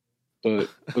 but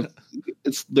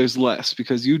there's less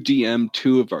because you DM'd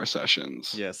 2 of our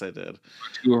sessions. Yes, I did.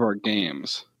 2 of our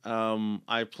games.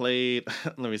 I played.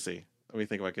 Let me see. Let me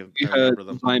think if I can remember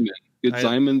them. You had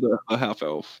Simon the half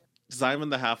elf. Simon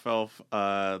the half elf.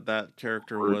 That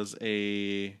character was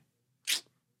a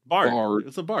bard.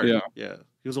 It's a bard. Yeah.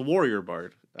 He was a warrior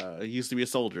bard. He used to be a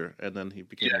soldier, and then he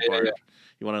became a bard.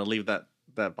 You want to leave that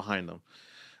behind him.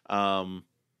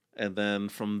 And then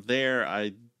from there,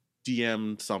 I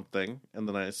DM'd something, and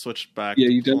then I switched back. Yeah,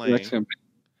 you did the next campaign.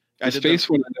 Space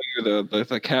when I know you're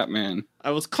the cat man.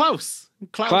 I was Klaus.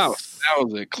 That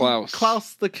was it. Klaus.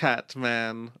 Klaus the cat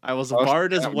man. I was a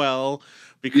bard as well.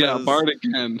 Because bard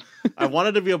again. I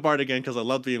wanted to be a bard again because I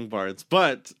love being bards.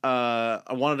 But I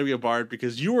wanted to be a bard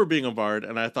because you were being a bard,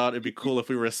 and I thought it'd be cool if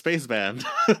we were a space band.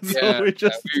 We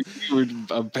were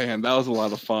a band. That was a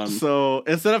lot of fun. So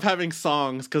instead of having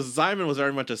songs, because Simon was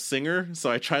very much a singer, so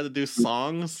I tried to do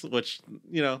songs, which,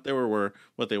 they were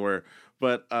what they were.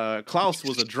 But Klaus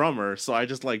was a drummer, so I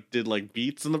just did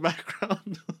beats in the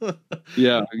background. You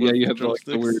had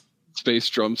the weird space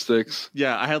drumsticks.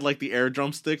 Yeah, I had the air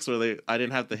drumsticks where I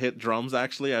didn't have to hit drums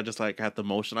actually. I just had the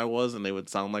motion I was, and they would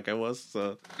sound like I was.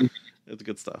 So it's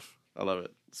good stuff. I love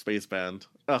it. Space band.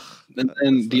 Ugh.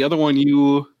 And the other one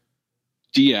you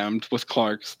DM'd with the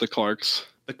Clarks. The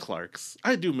Clarks.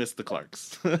 I do miss the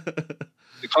Clarks.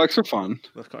 The Clarks are fun.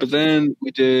 But then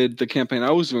we did the campaign I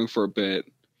was doing for a bit.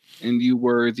 And you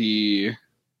were the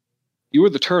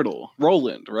turtle,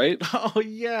 Roland, right? Oh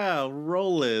yeah,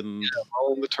 Roland. Yeah,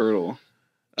 Roland the turtle.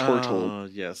 Oh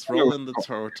yes, Roland the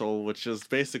turtle, which is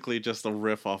basically just a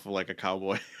riff off of a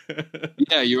cowboy.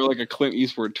 Yeah, you were like a Clint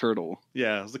Eastwood turtle.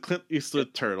 Yeah, it was a Clint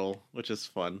Eastwood turtle, which is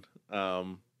fun.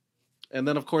 And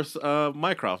then of course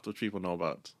Mycroft, which people know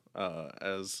about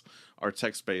as our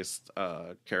text-based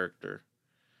character.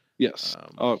 Yes.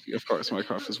 Of course,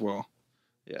 Mycroft as well.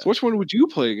 Yeah. So which one would you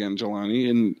play again,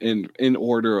 Jelani, in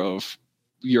order of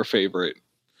your favorites?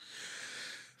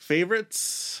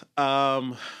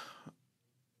 I'll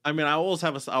always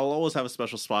have a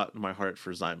special spot in my heart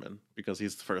for Simon because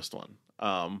he's the first one.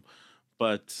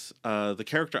 But the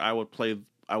character I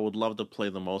would love to play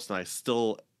the most, and I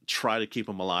still try to keep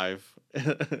him alive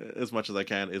as much as I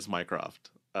can, is Mycroft.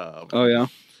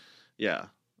 Yeah.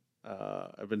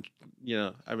 I've been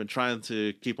trying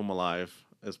to keep him alive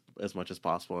as much as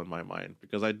possible in my mind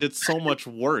because I did so much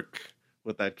work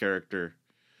with that character.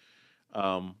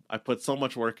 I put so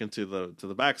much work into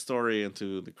the backstory,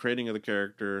 into the creating of the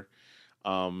character.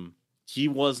 He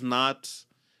was not.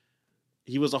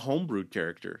 He was a homebrewed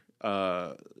character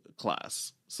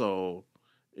class, so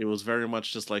it was very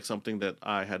much just like something that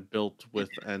I had built with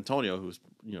Antonio, who's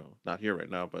not here right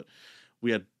now, but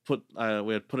we had put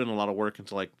in a lot of work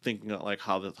into like thinking of, like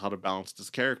how to balance this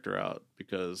character out,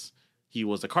 because he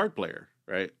was a card player,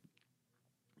 right?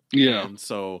 Yeah. And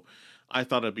so I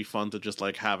thought it'd be fun to just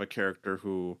like have a character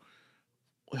who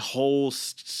his whole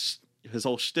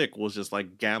shtick was just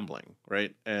like gambling,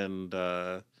 right? And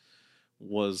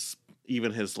was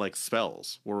even his like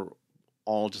spells were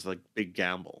all just like big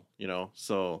gamble,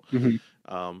 So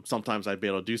sometimes I'd be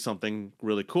able to do something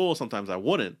really cool. Sometimes I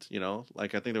wouldn't,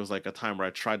 Like I think there was like a time where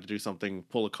I tried to do something,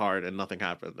 pull a card, and nothing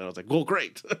happened. And I was like, "Well,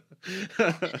 great."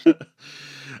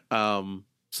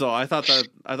 So I thought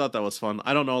that was fun.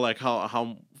 I don't know like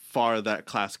how far that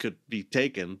class could be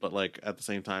taken, but like at the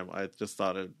same time, I just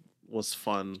thought it was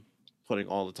fun putting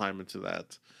all the time into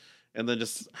that, and then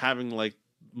just having like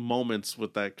moments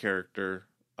with that character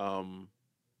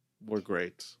were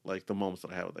great. Like the moments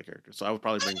that I had with that character. So I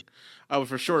would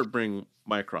for sure bring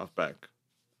Mycroft back,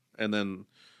 and then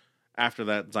after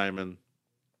that, Diamond.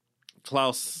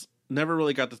 Klaus never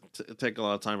really got to take a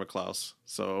lot of time with Klaus,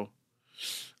 so.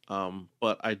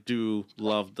 But I do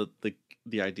love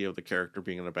the idea of the character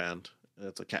being in a band.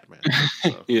 It's a Catman.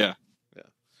 So, yeah.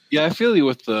 I feel you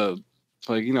with the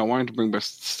wanting to bring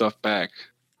stuff back.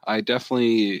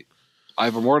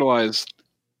 I've immortalized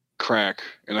Crack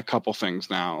in a couple things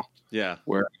now. Yeah,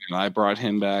 where I brought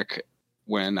him back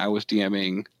when I was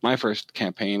DMing my first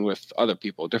campaign with other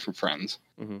people, different friends.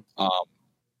 Mm-hmm.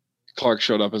 Clark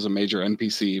showed up as a major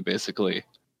NPC, basically.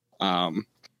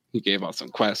 He gave out some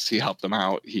quests. He helped them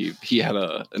out. He had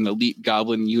an elite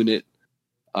goblin unit,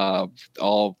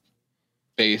 all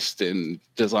based and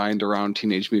designed around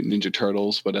Teenage Mutant Ninja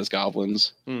Turtles, but as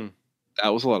goblins. That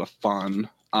was a lot of fun.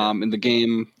 In the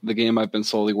game I've been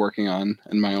slowly working on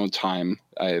in my own time,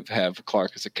 I have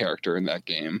Clark as a character in that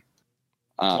game.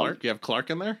 Clark? You have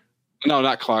Clark in there? No,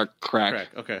 not Clark. Crack.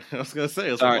 Okay, I was gonna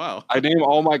say, like, wow. I name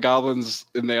all my goblins,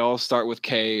 and they all start with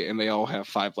K, and they all have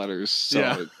 5 letters,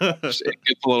 so it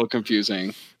gets a little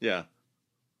confusing. Yeah.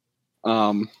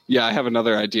 I have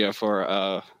another idea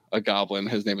for a goblin.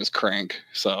 His name is Crank,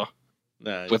 so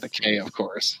with a K, of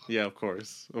course. Yeah, of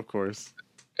course.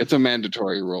 It's a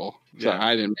mandatory rule. So Yeah.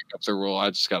 I didn't make up the rule.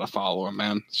 I just gotta follow him,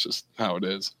 man. It's just how it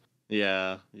is.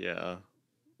 Yeah.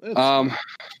 But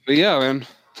yeah, man,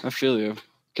 I feel you.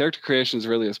 Character creation is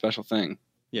really a special thing.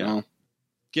 Yeah.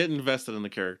 Get invested in the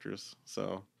characters.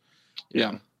 So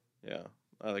yeah,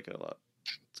 I like it a lot.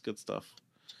 It's good stuff.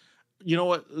 You know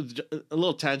what? A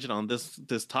little tangent on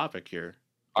this topic here.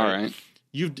 All right.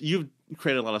 You've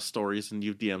created a lot of stories and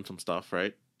you've DM'd some stuff,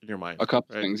 right? In your mind. A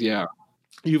couple things, yeah.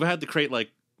 You've had to create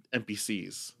like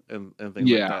NPCs and things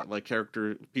like that, like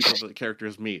people that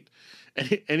characters meet.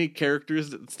 Any characters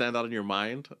that stand out in your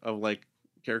mind of like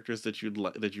characters that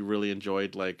you really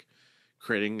enjoyed like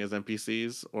creating as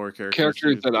NPCs, or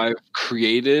characters that I've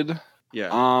created? Yeah.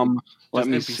 Let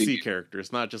me NPC see.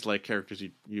 characters, not just like characters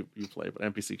you play, but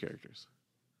NPC characters.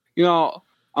 I'm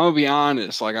gonna be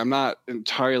honest. Like, I'm not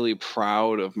entirely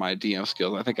proud of my DM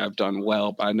skills. I think I've done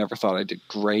well, but I never thought I did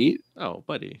great. Oh,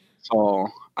 buddy. So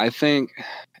I think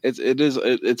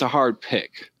it's a hard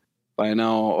pick, but I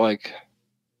know like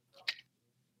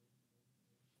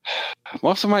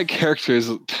most of my characters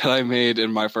that I made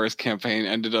in my first campaign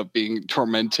ended up being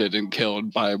tormented and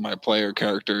killed by my player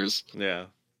characters. Yeah.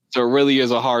 So it really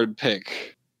is a hard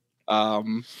pick. I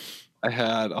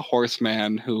had a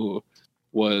horseman who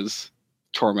was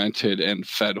tormented and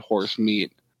fed horse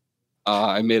meat.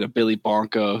 I made a Billy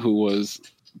Bonka who was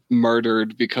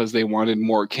murdered because they wanted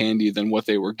more candy than what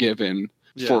they were given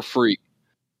for free.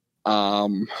 I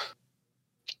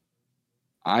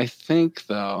think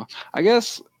though, I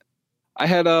guess I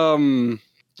had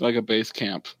like a base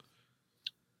camp,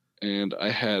 and I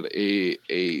had a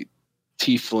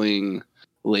tiefling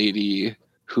lady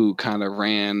who kind of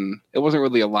ran. It wasn't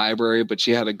really a library, but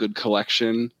she had a good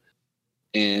collection,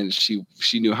 and she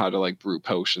knew how to like brew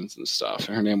potions and stuff.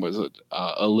 And her name was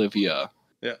Olivia.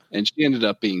 Yeah, and she ended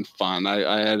up being fun.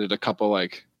 I added a couple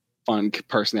like fun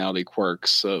personality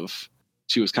quirks of.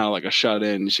 She was kind of like a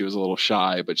shut-in. She was a little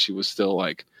shy, but she was still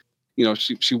like,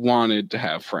 she wanted to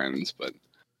have friends.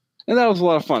 And that was a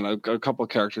lot of fun. A couple of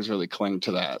characters really cling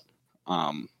to that.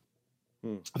 I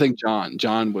think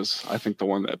John was, I think, the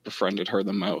one that befriended her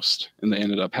the most, and they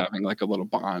ended up having like a little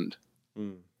bond.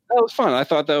 That was fun. I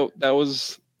thought that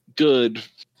was good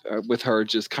with her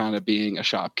just kind of being a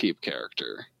shopkeep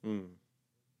character.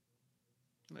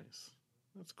 Nice.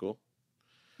 That's cool.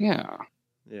 Yeah.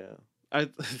 Yeah. I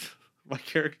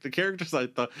the characters I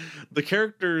thought the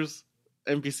characters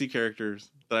NPC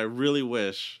characters that I really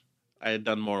wish I had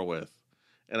done more with.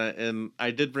 And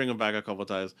I did bring them back a couple of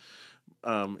times.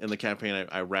 In the campaign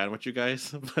I ran with you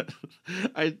guys, but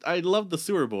I love the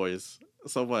Sewer Boys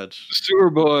so much. Sewer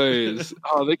Boys.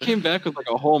 Oh, they came back with like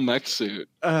a whole mech suit.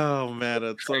 Oh man,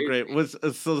 it's so great.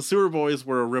 So the Sewer Boys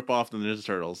were a rip off the Ninja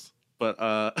Turtles, but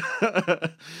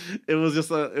it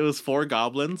was 4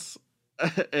 goblins,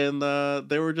 and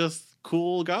they were just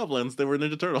cool goblins. They were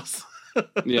Ninja Turtles.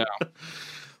 Yeah.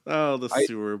 Oh, the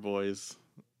Sewer Boys.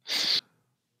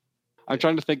 I'm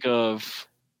trying to think of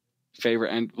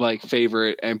favorite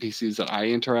NPCs that I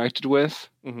interacted with,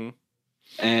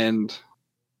 and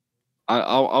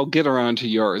I'll get around to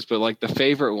yours, but like the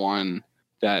favorite one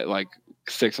that like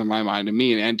sticks in my mind, and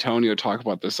me and Antonio talk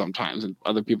about this sometimes, and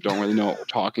other people don't really know what we're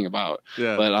talking about.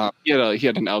 Yeah. But he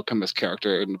had an alchemist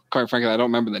character, and quite frankly, I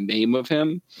don't remember the name of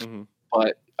him,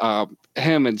 but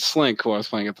him and Slink, who I was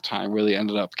playing at the time, really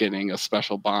ended up getting a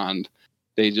special bond.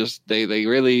 They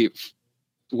really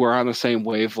were on the same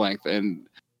wavelength, and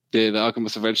the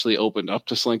alchemist eventually opened up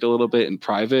to Slink a little bit in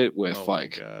private with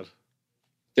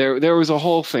there was a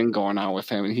whole thing going on with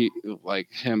him, and he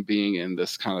like him being in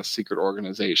this kind of secret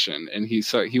organization, and he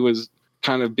was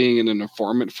kind of being an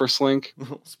informant for Slink.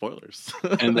 Spoilers.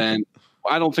 And then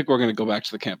I don't think we're going to go back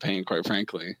to the campaign, quite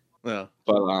frankly. Yeah.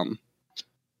 But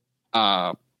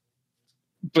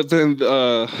then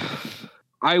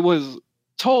I was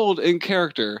told in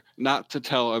character not to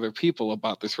tell other people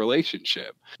about this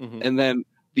relationship, and then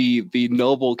the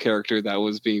noble character that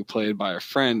was being played by a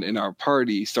friend in our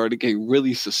party started getting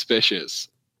really suspicious,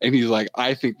 and he's like,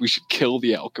 I think we should kill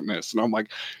the alchemist. And I'm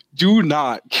like, do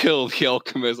not kill the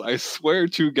alchemist. I swear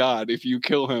to God, if you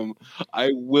kill him,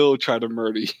 I will try to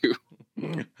murder you.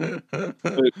 It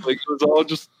was all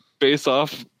just based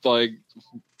off like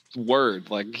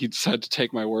word. Like he just had to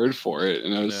take my word for it,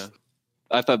 and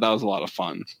I thought that was a lot of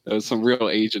fun. There was some real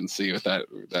agency with that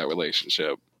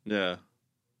relationship. Yeah,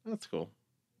 that's cool.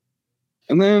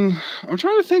 And then I'm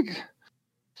trying to think.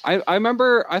 I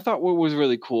remember I thought what was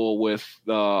really cool with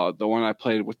the one I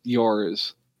played with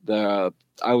yours. I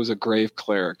was a grave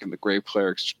cleric, and the grave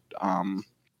clerics. I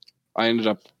ended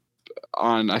up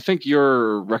on, I think,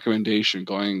 your recommendation,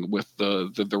 going with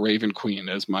the Raven Queen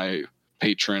as my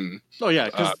patron. Oh yeah,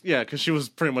 because she was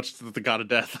pretty much the god of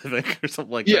death, I think, or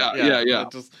something like that. Yeah.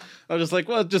 I was just like,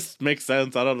 well, it just makes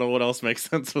sense. I don't know what else makes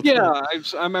sense with her.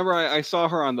 I remember I saw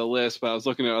her on the list, but I was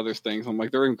looking at other things. I'm like,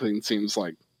 the Raven Queen seems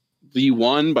like the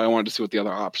one, but I wanted to see what the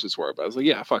other options were. But I was like,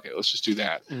 yeah, fuck it, let's just do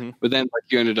that. But then like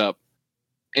you ended up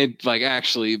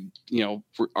actually,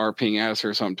 RPing as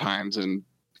her sometimes and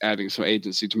adding some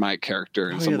agency to my character.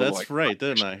 And that's right,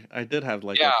 didn't I? I did have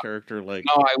a character like.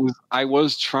 No, I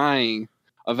was trying.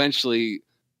 Eventually,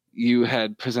 you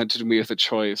had presented me with a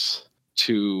choice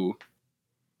to.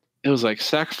 It was like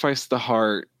sacrifice the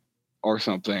heart or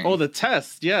something. Oh, the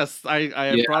test. Yes, I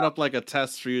had brought up like a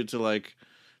test for you to like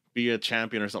be a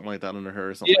champion or something like that under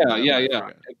her or something. Yeah.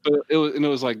 But it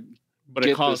was like. But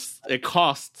it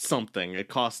cost something.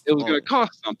 It was going to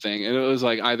cost something, and it was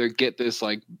like either get this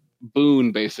like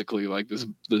boon, basically like this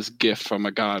gift from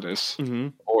a goddess,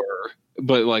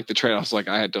 but like the trade-off was like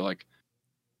I had to like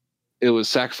it was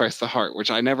sacrifice the heart, which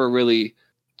I never really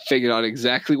figured out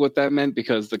exactly what that meant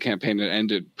because the campaign had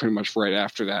ended pretty much right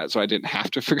after that, so I didn't have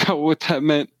to figure out what that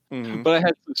meant. But I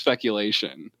had some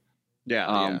speculation.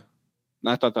 And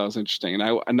I thought that was interesting,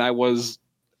 and I was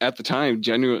at the time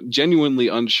genuinely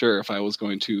unsure if I was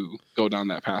going to go down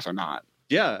that path or not.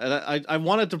 Yeah, and I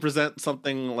wanted to present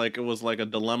something like it was like a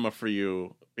dilemma for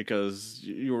you because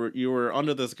you were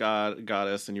under this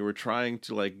goddess and you were trying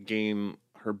to like gain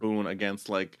her boon against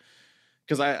like,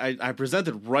 because I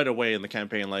presented right away in the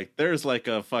campaign like there's like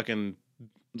a fucking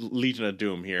Legion of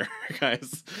Doom here,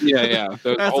 guys. Yeah,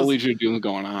 there's a whole Legion of Doom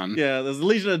going on. Yeah, there's a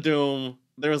Legion of Doom.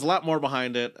 There was a lot more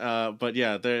behind it, but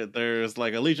yeah, there's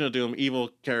like a Legion of Doom,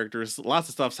 evil characters, lots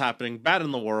of stuff's happening, bad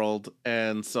in the world,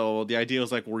 and so the idea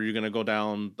was like, were you gonna go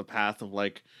down the path of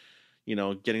like,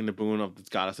 getting the boon of this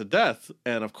goddess of death?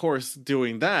 And of course,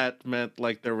 doing that meant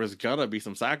like there was gonna be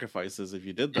some sacrifices if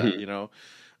you did that,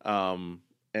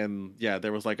 and yeah,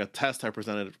 there was like a test I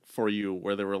presented for you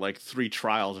where there were like 3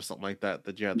 trials or something like that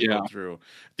you had to go through. I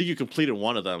think you completed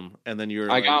one of them, and then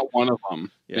I got one of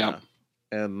them. Yeah.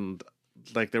 And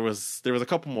like there was a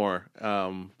couple more,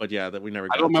 but yeah, that we never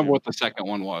got. I don't remember what the second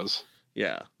one was.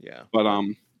 Yeah. But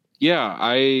I'm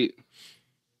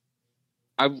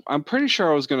pretty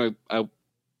sure I was gonna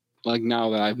like now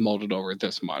that I've mulled it over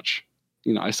this much,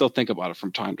 I still think about it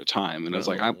from time to time, and it's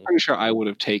like I'm pretty sure I would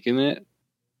have taken it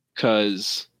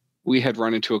because we had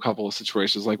run into a couple of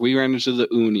situations. Like we ran into the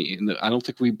Uni, and I don't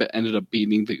think we ended up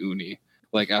beating the Uni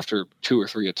like after 2 or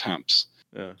 3 attempts.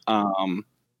 Yeah.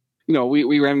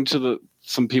 We ran into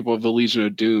some people of the Legion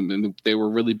of Doom, and they were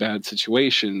really bad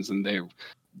situations. And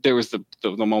there was the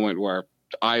moment where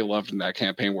I loved in that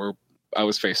campaign where I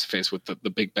was face to face with the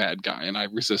big bad guy, and I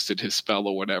resisted his spell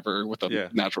or whatever with a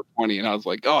natural 20, and I was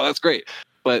like, oh, that's great.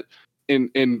 But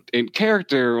in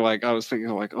character, like I was thinking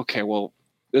like, okay, well,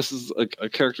 this is a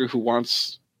character who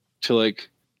wants to like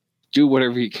do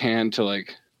whatever he can to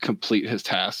like complete his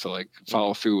task, to like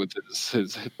follow through with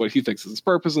his what he thinks is his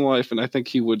purpose in life. And I think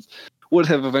he would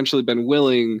have eventually been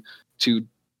willing to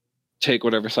take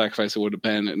whatever sacrifice it would have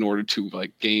been in order to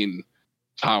like gain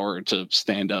power to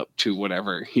stand up to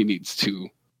whatever he needs to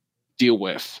deal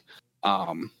with.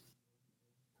 And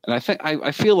I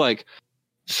feel like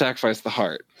Sacrifice the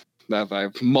Heart that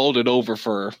I've molded over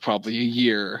for probably a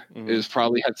year is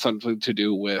probably had something to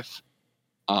do with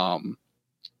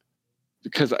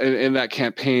because in that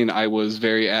campaign I was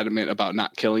very adamant about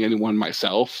not killing anyone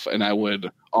myself, and I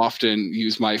would often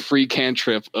use my free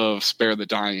cantrip of Spare the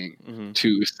Dying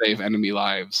to save enemy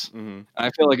lives. And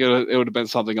I feel like it would have been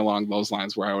something along those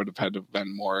lines where I would have had to have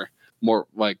been more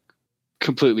like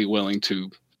completely willing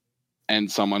to end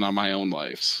someone on my own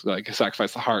life, like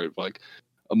Sacrifice the Heart, like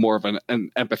a more of an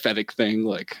empathetic thing,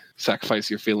 like sacrifice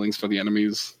your feelings for the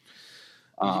enemies.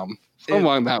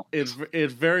 Along that, it's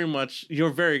very much you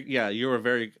were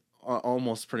very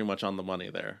almost pretty much on the money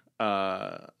there.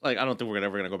 Like I don't think we're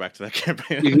ever gonna go back to that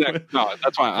campaign. Exactly. No,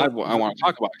 that's why I want to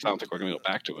talk about it, because I don't think we're gonna go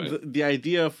back to it. The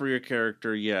idea for your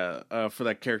character, for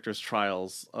that character's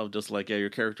trials of just like your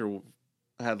character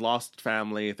had lost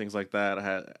family, things like that,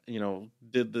 had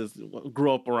did this,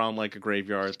 grew up around like a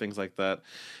graveyard, things like that,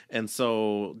 and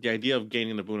so the idea of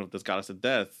gaining the boon of this goddess of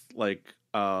death, like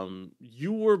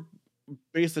you were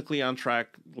basically on track.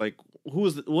 Like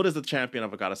what is the champion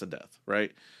of a goddess of death,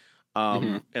 right?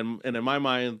 And in my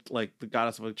mind, like the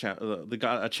goddess of a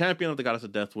champion of the goddess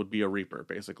of death would be a reaper,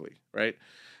 basically, right?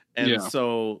 And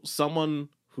so someone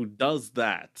who does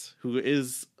that, who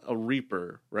is a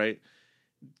reaper, right,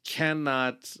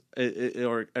 cannot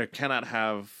cannot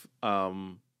have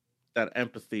that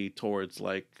empathy towards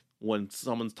like when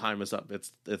someone's time is up,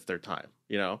 it's their time,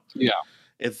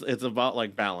 it's about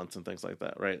like balance and things like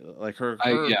that, right? Like her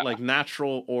like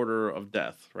natural order of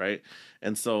death, right?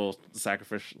 And so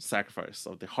sacrifice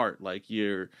of the heart, like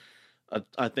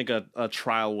I think a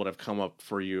trial would have come up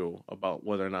for you about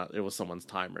whether or not it was someone's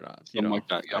time or not. Something like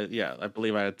that. I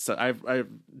believe I had set. I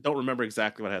don't remember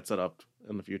exactly what I had set up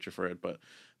in the future for it, but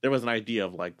there was an idea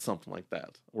of like something like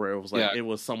that where it was like it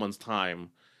was someone's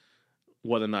time.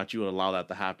 Whether or not you would allow that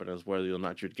to happen is whether or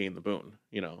not you'd gain the boon.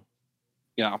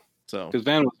 Yeah. So because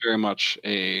Van was very much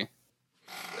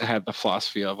had the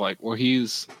philosophy of like, well,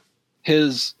 his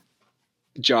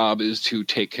job is to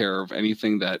take care of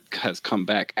anything that has come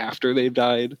back after they've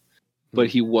died, but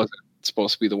he wasn't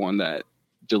supposed to be the one that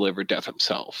delivered death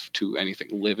himself to anything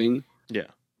living.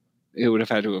 Yeah, it would have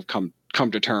had to have come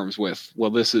to terms with, well,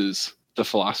 this is the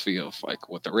philosophy of like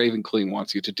what the Raven Queen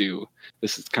wants you to do.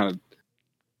 This is kind of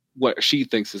what she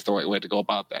thinks is the right way to go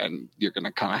about that, and you're going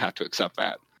to kind of have to accept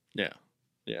that. Yeah.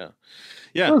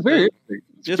 It was very interesting.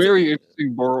 It's very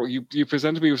interesting moral. You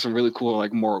presented me with some really cool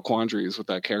like moral quandaries with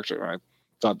that character. I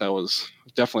thought that was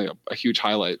definitely a huge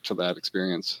highlight to that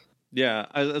experience. Yeah,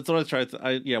 that's what I tried to.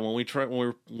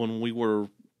 When we were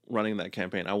running that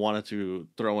campaign, I wanted to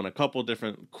throw in a couple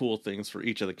different cool things for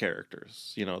each of the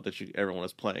characters, that everyone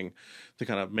is playing, to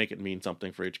kind of make it mean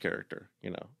something for each character,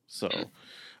 So,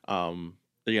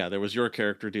 there was your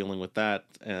character dealing with that,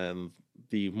 and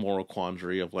the moral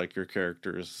quandary of like your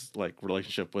character's like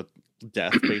relationship with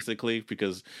death, basically,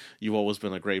 because you've always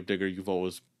been a gravedigger, you've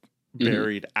always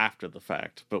buried after the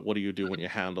fact, but what do you do when you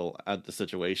handle the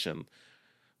situation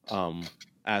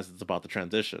as it's about to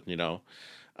transition?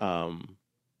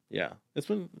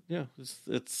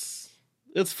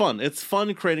 It's fun. It's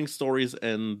fun creating stories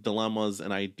and dilemmas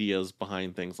and ideas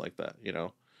behind things like that.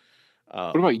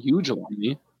 What about you,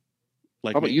 Jelani?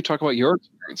 How about you talk about your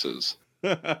experiences?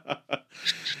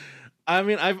 I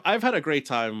mean, I've had a great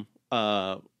time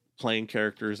playing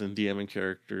characters and DMing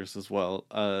characters as well.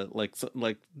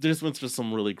 There's been just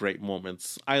some really great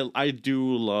moments. I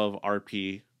do love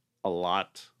RP a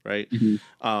lot, right?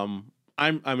 When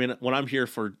I'm here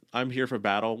for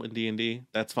battle in D&D,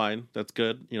 that's fine, that's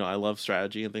good. I love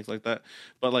strategy and things like that.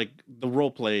 But like the role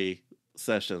play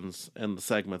sessions and the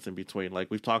segments in between, like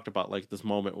we've talked about, like this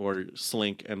moment where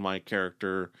Slink and my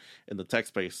character in the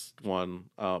text-based one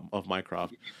of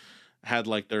Mycroft had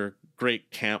like their great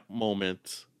camp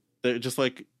moment. That just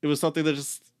like, it was something that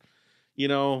just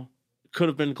could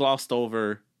have been glossed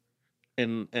over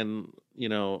in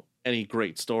any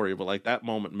great story, but like that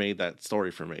moment made that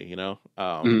story for me,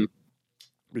 Mhm.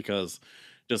 because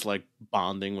just like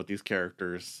bonding with these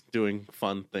characters, doing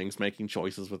fun things, making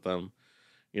choices with them,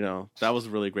 that was a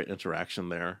really great interaction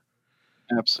there.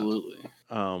 Absolutely.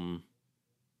 Um,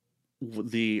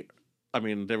 the, I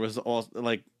mean, there was also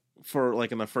like for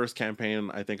like in the first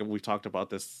campaign, I think we talked about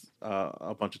this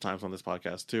a bunch of times on this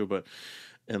podcast too, but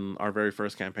in our very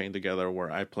first campaign together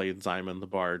where I played Simon the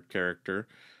Bard character,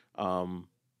 um,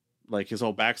 like his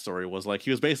whole backstory was like he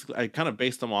was basically I kind of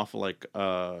based him off of like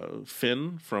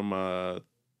Finn from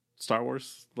Star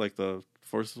Wars, like the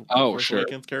Oh, Force sure.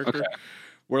 Awakens character, Okay.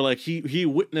 where like he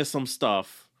witnessed some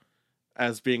stuff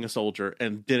as being a soldier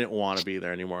and didn't want to be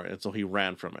there anymore, and so he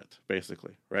ran from it,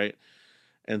 basically, right?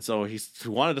 And so he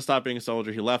wanted to stop being a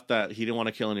soldier. He left that. He didn't want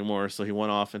to kill anymore, so he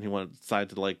went off and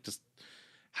decided to like just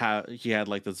he had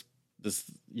like this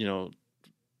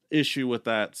issue with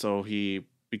that, so he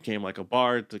became like a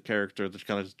bard, the character to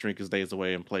kind of just drink his days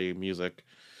away and play music.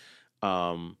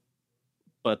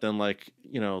 But then like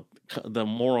the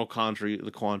moral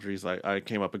quandaries I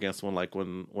came up against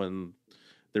when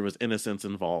there was innocence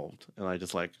involved, and I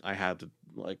had to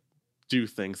like do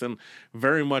things, and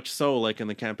very much so like in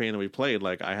the campaign that we played,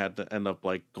 like I had to end up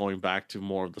like going back to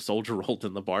more of the soldier role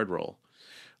than the bard role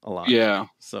a lot. Yeah.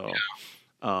 So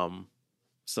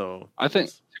so I think,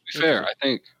 to be fair, I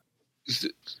think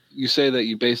you say that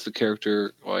you base the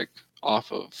character like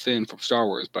off of Finn from Star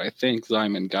Wars, but I think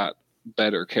Simon got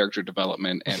better character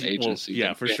development and agency. Well,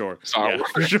 yeah, for sure. Star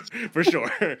Wars. For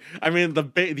sure. I mean,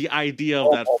 the idea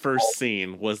of that first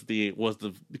scene was the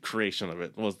creation of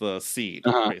it, was the seed,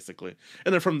 basically,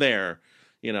 and then from there,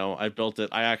 I built it.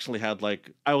 I actually had one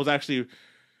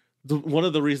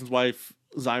of the reasons why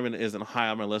Simon isn't high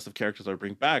on my list of characters I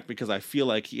bring back, because I feel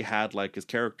like he had like his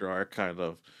character arc kind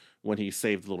of when he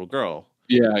saved the little girl.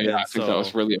 Yeah, I think that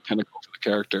was really a pinnacle for the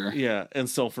character. Yeah, and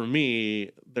so for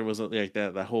me, there was like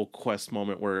that whole quest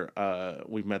moment where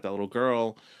we met that little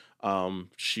girl.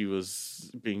 She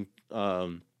was being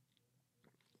hunted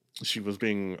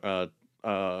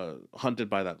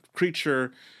by that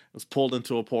creature. Was pulled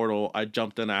into a portal. I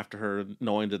jumped in after her,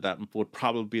 knowing that would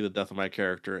probably be the death of my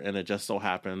character, and it just so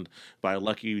happened by a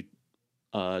lucky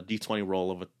D20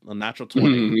 roll of a natural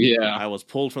 20. Yeah, I was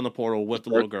pulled from the portal with the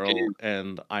little girl,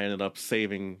 and I ended up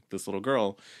saving this little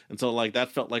girl, and so like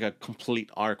that felt like a complete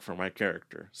arc for my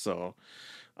character. So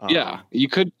yeah, you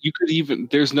could even,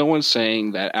 there's no one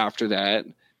saying that after that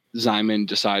Simon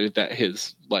decided that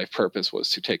his life purpose was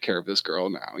to take care of this girl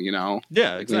now,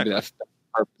 Yeah, exactly. Maybe that's the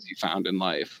purpose he found in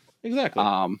life. Exactly.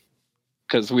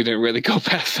 Because we didn't really go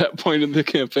past that point in the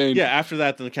campaign. Yeah, after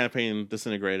that, then the campaign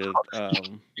disintegrated.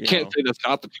 You can't say that's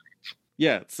not the truth.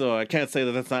 Yeah, so I can't say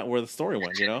that that's not where the story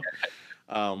went,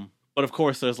 But of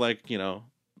course, there's like,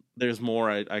 there's more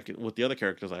I could with the other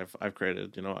characters I've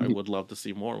created. I would love to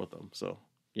see more with them. So,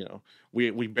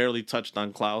 we barely touched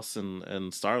on Klaus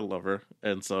and Star Lover,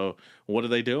 and so what are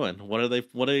they doing? What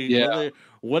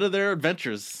are their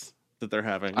adventures that they're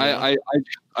having? I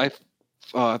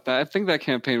think that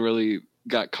campaign really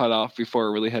got cut off before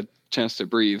it really had a chance to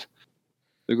breathe.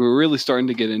 Like, we were really starting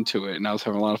to get into it, and I was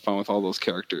having a lot of fun with all those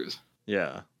characters.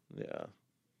 Yeah. But,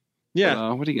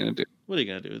 what are you gonna do? What are you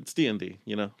gonna do? It's D&D,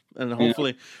 and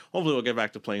hopefully we'll get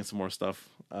back to playing some more stuff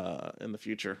in the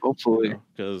future. Hopefully,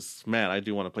 because man, I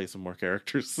do want to play some more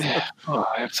characters. I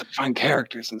have some fun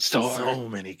characters in store. So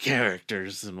many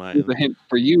characters in my. Here's a hint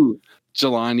for you,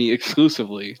 Jelani,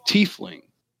 exclusively Tiefling.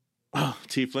 Oh,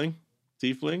 Tiefling.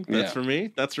 That's for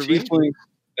me. That's for Tiefling, me.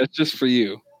 That's just for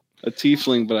you. A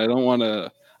Tiefling, but I don't want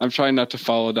to. I'm trying not to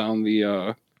follow down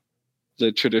the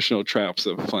traditional traps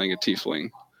of playing a Tiefling.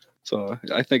 So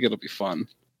I think it'll be fun.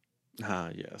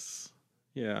 Yes.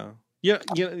 Yeah.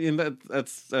 And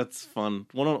that's fun.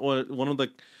 One of the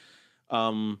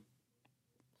on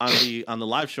the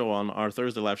live show, on our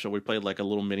Thursday live show, we played like a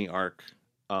little mini arc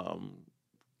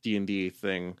D&D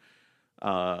thing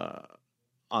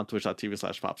on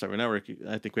twitch.tv/PopSamurai Network.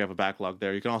 I think we have a backlog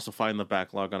there. You can also find the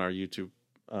backlog on our YouTube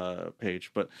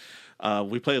page, but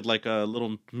we played like a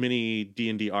little mini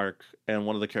D&D arc, and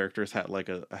one of the characters had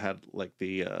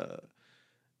the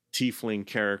tiefling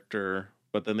character,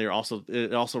 but then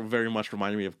it also very much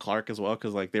reminded me of Clark as well,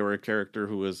 because like they were a character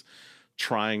who was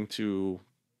trying to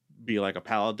be like a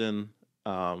paladin,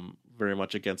 very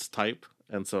much against type,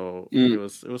 and so it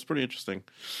was pretty interesting.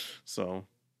 So,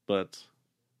 but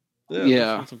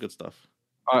yeah, some good stuff.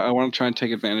 I want to try and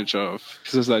take advantage of,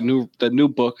 because there's that new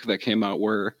book that came out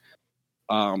where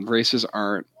races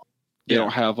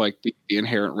don't have like the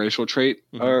inherent racial trait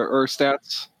or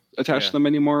stats. attached to them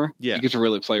anymore. Yeah. You get to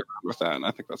really play around with that, and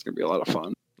I think that's going to be a lot of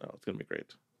fun. Oh, it's going to be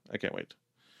great. I can't wait.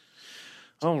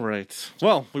 All right.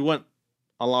 Well, we went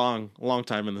a long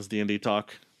time in this D&D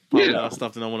talk. Probably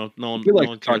stuff that no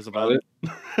one cares about.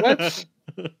 What?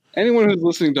 Anyone who's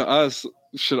listening to us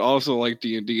should also like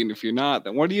D&D, and if you're not,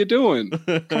 then what are you doing?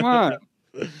 Come on.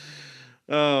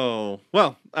 Oh,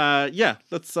 well, yeah.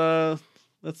 Let's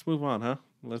move on, huh?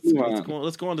 Let's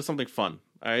go on to something fun.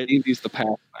 All right. D&D's the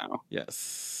past now.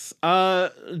 Yes.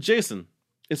 Jason,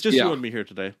 it's just you and me here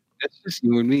today. It's just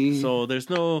you and me. So there's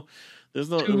no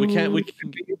we can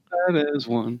be that as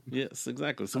one. Yes,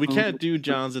 exactly. So we can't do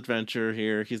John's adventure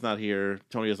here. He's not here.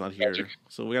 Tony is not here. Magic.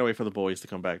 So we gotta wait for the boys to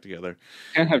come back together.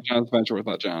 Can't have John's adventure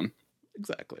without John.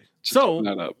 Exactly. Just so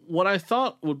that up. what I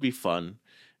thought would be fun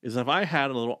is if I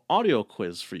had a little audio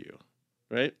quiz for you,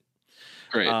 right?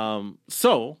 Great.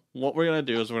 So what we're gonna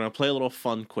do is we're gonna play a little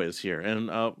fun quiz here, and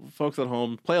folks at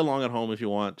home, play along at home if you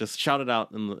want. Just shout it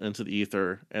out into the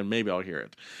ether, and maybe I'll hear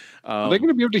it. Are they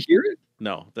gonna be able to hear it?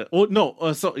 No.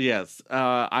 So yes,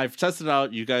 I've tested it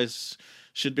out. You guys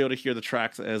should be able to hear the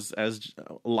tracks as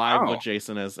live with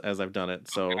Jason as I've done it.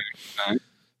 So, Okay.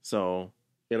 So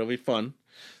it'll be fun.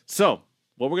 So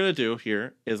what we're gonna do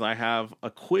here is I have a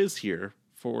quiz here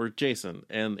for Jason,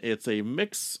 and it's a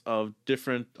mix of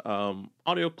different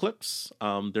audio clips.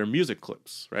 They're music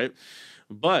clips, right?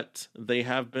 But they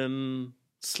have been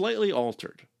slightly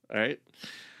altered. All right.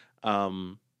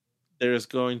 There's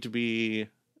going to be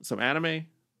some anime,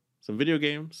 some video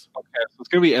games. Okay, so it's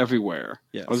gonna be everywhere.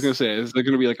 Yes. I was gonna say, is there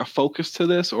gonna be like a focus to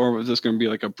this, or is this gonna be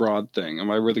like a broad thing? Am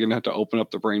I really gonna have to open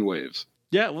up the brainwaves?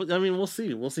 Yeah, well, I mean, we'll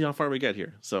see. We'll see how far we get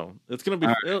here. So it's gonna be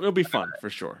it'll be fun for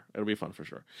sure. It'll be fun for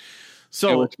sure.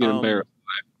 So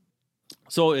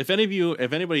so if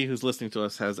anybody who's listening to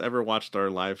us has ever watched our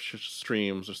live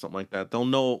streams or something like that,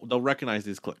 they'll recognize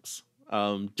these clips.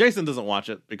 Jason doesn't watch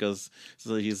it because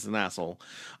he's an asshole.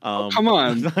 Come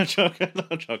on. I'm joking.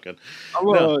 I'm joking.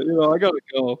 I gotta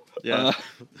go. Yeah.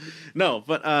 No,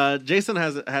 but Jason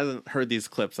hasn't heard these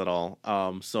clips at all.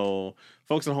 So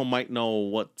folks at home might know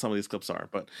what some of these clips are.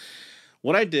 But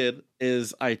what I did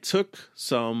is I took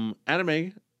some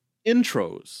anime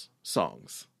intros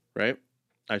songs, right?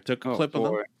 I took a clip of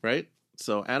them, right?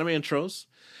 So anime intros.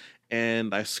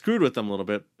 And I screwed with them a little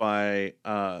bit by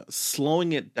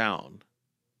slowing it down.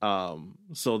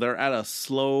 So they're at a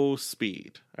slow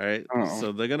speed. All right.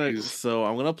 So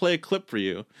I'm gonna play a clip for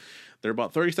you. They're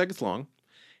about 30 seconds long,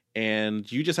 and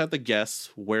you just have to guess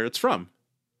where it's from.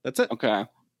 That's it. Okay.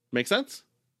 Make sense?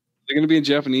 They're gonna be in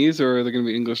Japanese, or are they gonna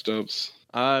be English dubs?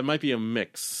 It might be a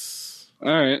mix. All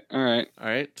right.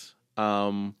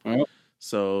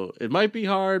 So it might be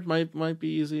hard, might be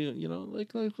easy, you know,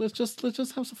 like let's just have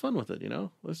some fun with it, you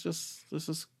know? Let's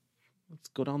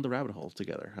go down the rabbit hole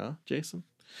together, huh, Jason?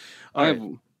 I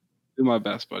will do my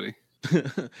best, buddy.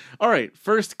 All right,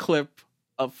 first clip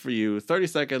up for you, 30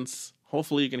 seconds.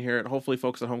 Hopefully you can hear it. Hopefully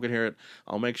folks at home can hear it.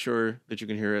 I'll make sure that you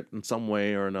can hear it in some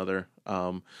way or another.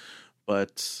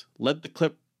 But let the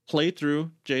clip play through,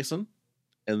 Jason,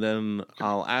 and then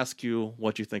I'll ask you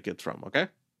what you think it's from, okay?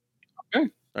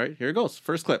 Okay. All right, here it goes.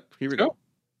 First clip. Here we go.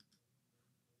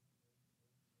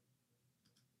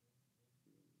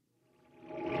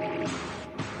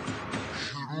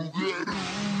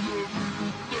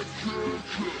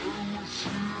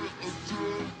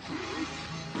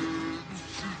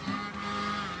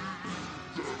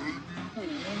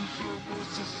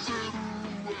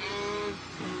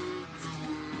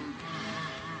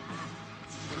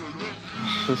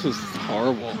 This is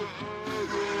horrible.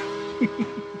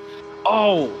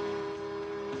 Oh!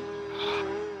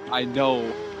 I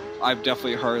know. I've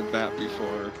definitely heard that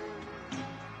before.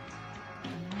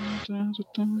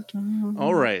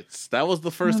 All right. That was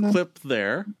the first clip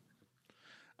there.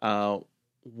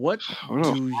 What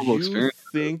do you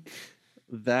think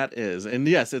that is? And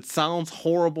yes, it sounds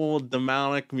horrible,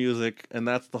 demonic music, and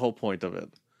that's the whole point of it.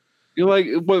 You like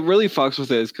what really fucks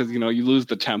with it is because you lose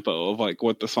the tempo of like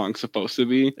what the song's supposed to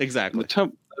be. Exactly.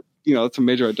 That's a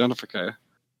major identifier.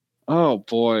 Oh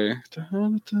boy.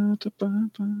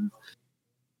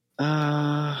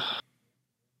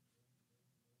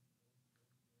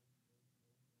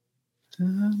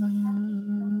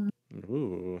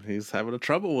 Ooh, he's having a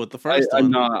trouble with the first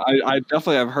one. I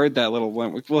definitely have heard that little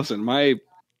one. Listen, my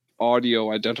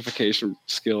audio identification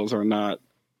skills are not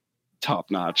top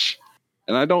notch,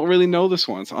 and I don't really know this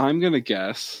one, so I'm gonna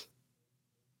guess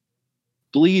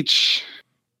Bleach.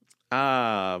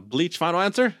 Bleach. Final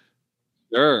answer?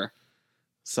 Sure.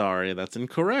 Sorry, that's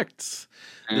incorrect.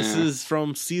 This is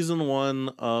from season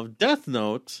 1 of Death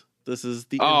Note. This is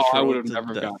the intro I would have to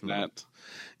never Death gotten Note. that.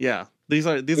 Yeah, these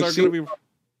are going to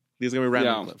be. These are gonna be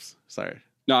random Yeah. clips. Sorry.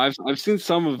 No, I've seen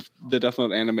some of the Death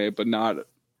Note anime, but not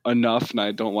enough, and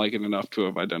I don't like it enough to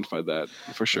have identified that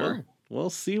for sure. Well, we'll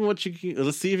see what you can.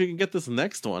 Let's see if you can get this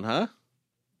next one, huh?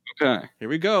 Okay. Here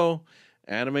we go.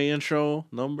 Anime intro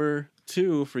number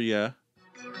 2 for ya.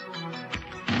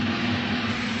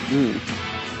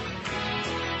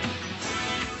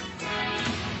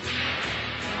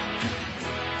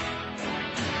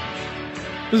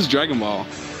 This is Dragon Ball.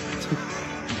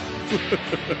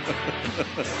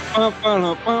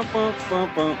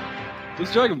 This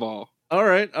is Dragon Ball. All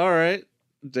right.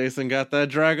 Jason got that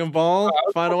Dragon Ball.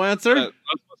 Final answer? Let's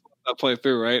not play it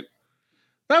through, right?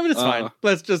 I mean, it's fine.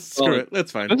 Let's just screw it.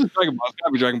 That's fine. This is Dragon Ball. It's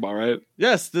gotta be Dragon Ball, right?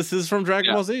 Yes, this is from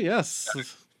Dragon Ball Z. Yes.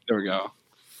 There we go.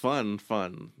 Fun.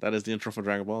 That is the intro for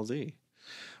Dragon Ball Z.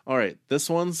 All right, this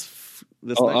one's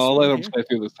I'll let him play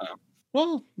through this time.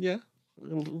 Well, yeah.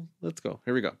 Let's go.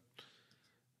 Here we go.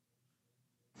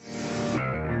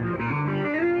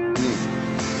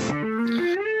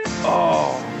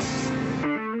 Oh.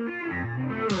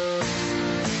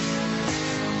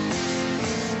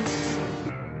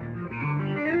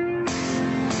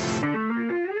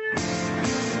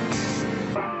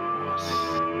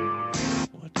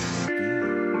 What could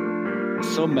it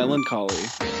It's so melancholy.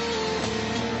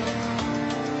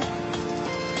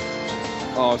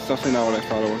 Oh, it's definitely not what I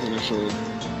thought it was initially.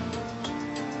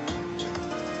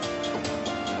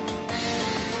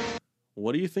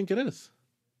 What do you think it is?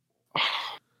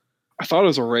 I thought it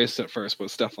was Erased at first, but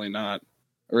it's definitely not.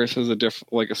 Erased has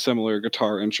a similar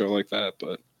guitar intro like that,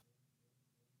 but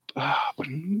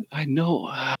I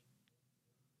know.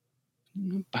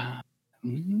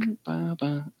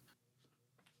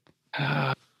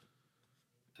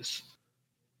 This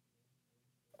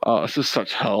is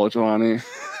such hell, Johnny.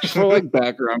 Just for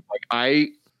background,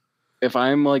 if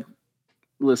I'm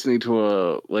listening to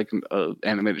a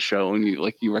animated show and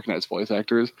you recognize voice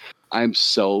actors, I'm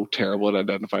so terrible at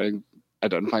identifying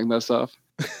that stuff.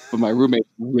 But my roommate's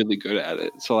really good at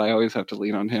it, so I always have to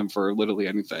lean on him for literally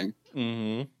anything.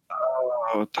 Mm-hmm.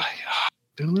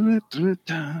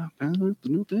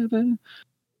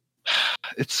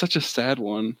 It's such a sad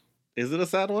one. Is it a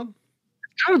sad one?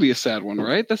 It's gotta be a sad one,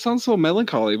 right? That sounds so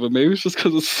melancholy, but maybe it's just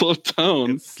because it's slowed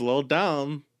down. It's slowed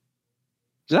down.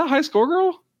 Is that High Score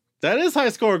Girl? That is High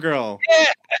Score Girl.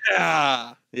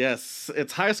 Yeah. Yes,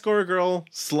 it's High Score Girl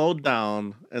slowed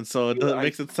down, and so it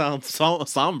makes it sound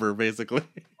somber, basically.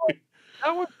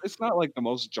 That one, it's not the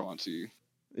most jaunty.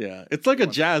 Yeah, it's like a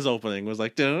jazz opening. It was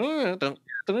like, yeah.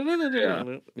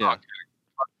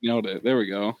 Nailed it. There we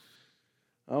go.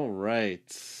 All right.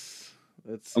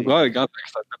 Let's see. I'm glad I got that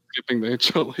because I've been skipping the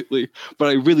intro lately, but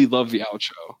I really love the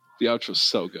outro. The outro's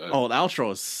so good. Oh, the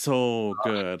outro is so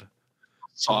good.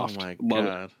 Soft. Oh my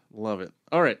god, love it.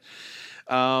 All right.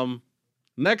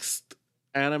 Next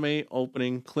anime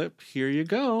opening clip. Here you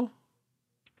go.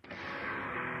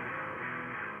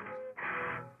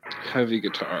 Heavy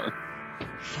guitar.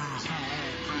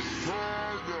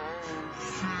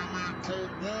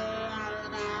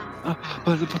 I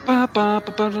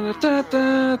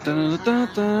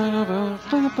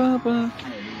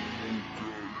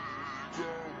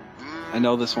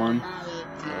know this one.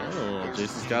 Oh,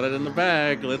 Jason's got it in the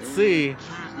bag. Let's see.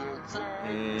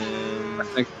 And I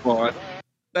think. Well,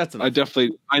 that's enough.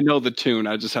 I know the tune.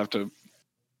 I just have to.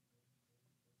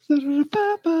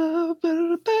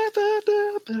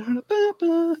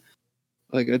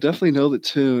 I definitely know the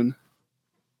tune.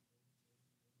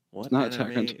 What not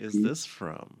anime is this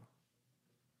from?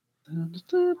 It's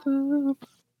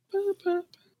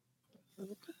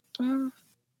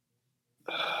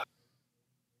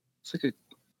like a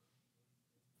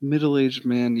middle-aged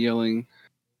man yelling.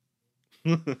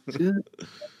 This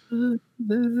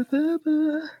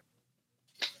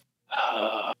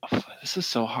is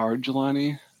so hard,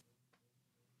 Jelani.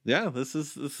 Yeah, this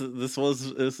is a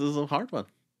hard one.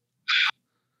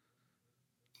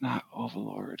 Not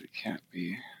Overlord. It can't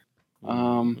be.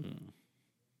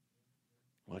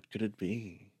 What could it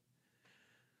be?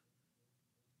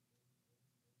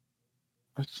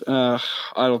 I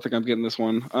don't think I'm getting this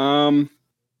one. I'm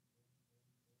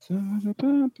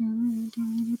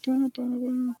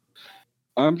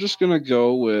just gonna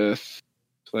go with.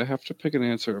 I have to pick an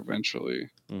answer eventually.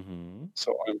 Mm-hmm.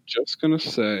 So I'm just gonna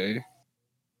say.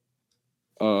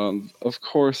 Of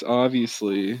course,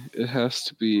 obviously, it has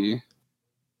to be.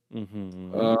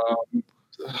 Mm-hmm.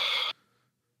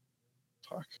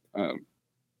 Fuck.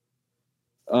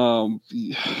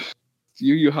 Yu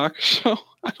Yu Hakusho?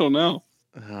 I don't know.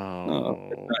 Oh,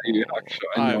 it's not Yu Yu Hakusho.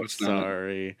 I know I'm it's not.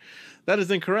 sorry. That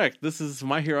is incorrect. This is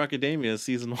My Hero Academia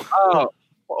season 1.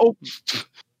 Oh,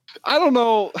 I don't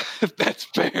know if that's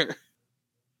fair.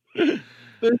 There's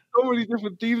so many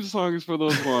different theme songs for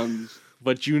those ones.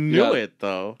 But you knew it,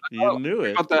 though. You knew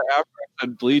it. I thought that after I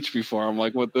said Bleach before. I'm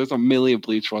like, what? There's a million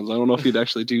Bleach ones. I don't know if you'd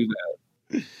actually do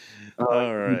that.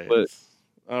 All right. But,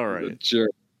 all right. Sure.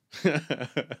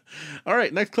 All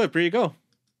right. Next clip. Here you go.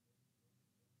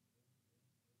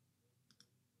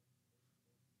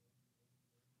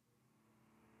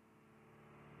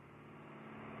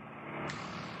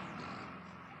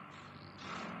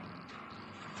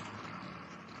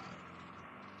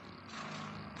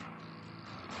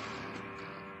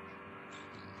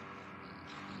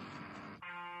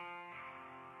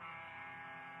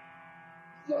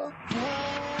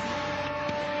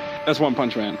 That's One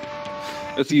Punch Man.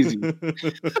 That's easy.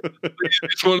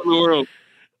 It's one of the world.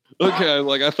 Okay,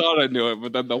 like I thought I knew it,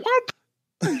 but then the what?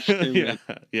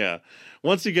 Yeah.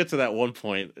 Once you get to that one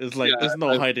point, it's like there's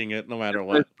no hiding it, no matter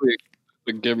what.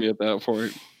 Give me at that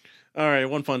point. All right,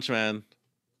 One Punch Man.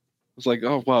 It's like,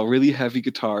 oh wow, really heavy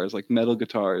guitars, like metal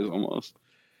guitars almost.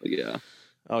 Like, yeah.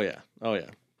 Oh yeah.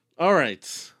 All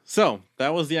right. So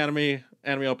that was the anime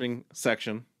opening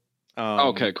section.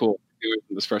 Okay, cool.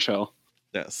 This fresh hell.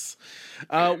 Yes.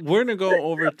 We're gonna go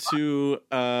over to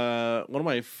one of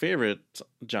my favorite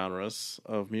genres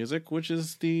of music, which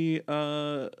is the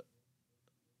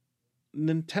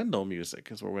Nintendo music.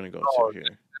 Is what we're gonna go to here.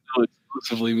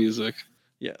 Exclusively music.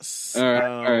 Yes. All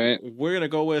right. We're gonna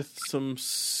go with some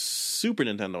Super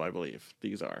Nintendo, I believe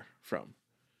these are from.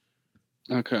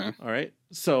 Okay. All right.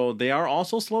 So they are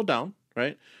also slowed down,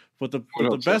 right? But the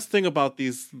best thing about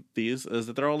these is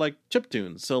that they're all like chip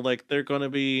tunes. So like they're gonna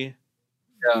be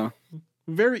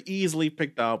very easily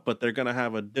picked out, but they're gonna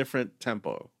have a different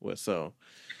tempo. So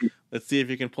let's see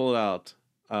if you can pull it out.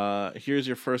 Here's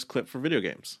your first clip for video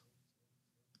games.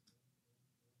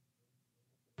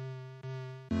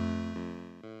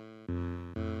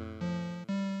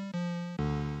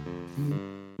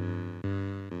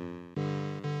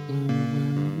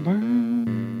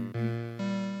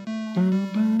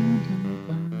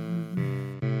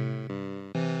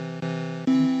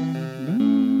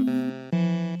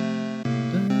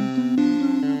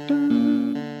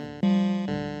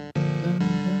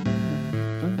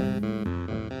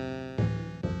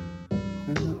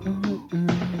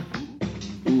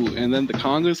 And then the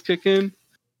congas kick in.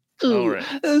 All right.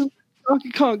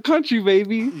 Donkey Kong Country,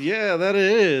 baby. Yeah, that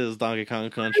is Donkey Kong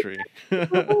Country.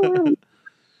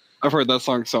 I've heard that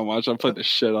song so much. I played the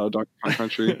shit out of Donkey Kong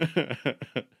Country.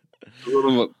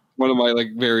 One of my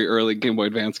like very early Game Boy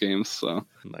Advance games. So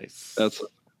nice. That's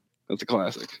a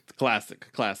classic.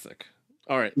 Classic.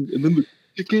 All right. And then the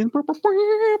kick in.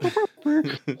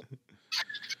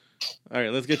 All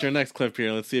right, let's get your next clip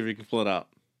here. Let's see if you can pull it out.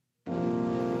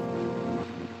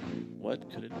 What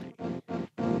could it be?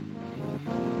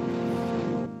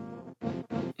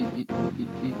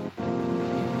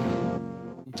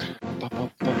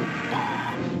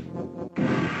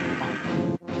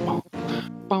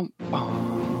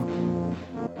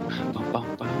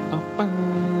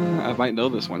 I might know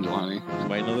this one, Jelani. You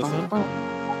might know this one?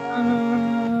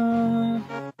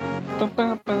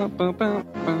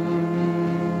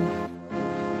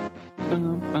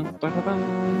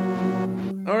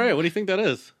 All right, what do you think that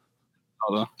is?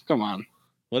 Zelda. Come on.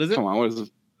 What is it? Come on, what is it?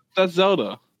 That's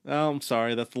Zelda. I'm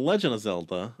sorry, that's The Legend of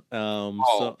Zelda.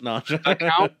 So no. That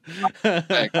count?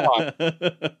 Hey, come on.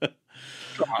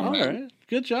 Come on, all man. right.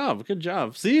 Good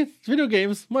job. See, video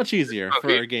games much easier for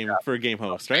a game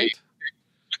host, right?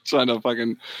 Trying to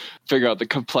fucking figure out the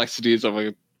complexities of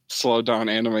a slow down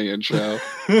anime intro.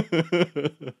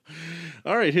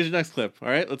 All right, here's your next clip. All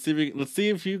right, let's see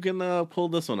if you can pull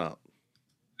this one out.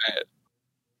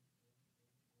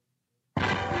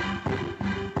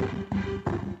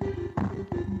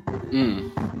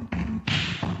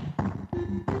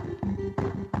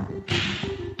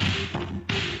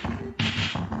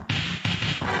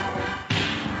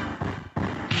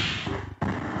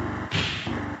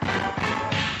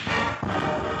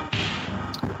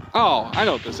 Oh, I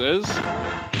know what this is.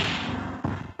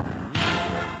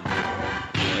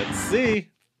 Let's see.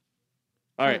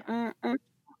 All right.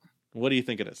 What do you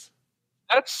think it is?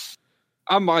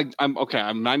 I'm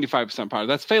 95% positive.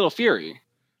 That's Fatal Fury.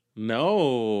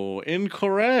 No,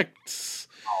 incorrect.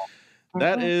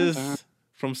 That is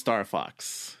from Star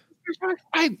Fox.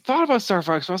 I thought about Star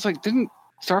Fox, but I was like, didn't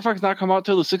Star Fox not come out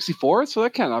till the 64th? So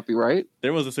that cannot be right.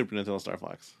 There was a Super Nintendo Star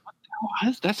Fox.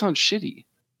 That sounds shitty.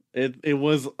 It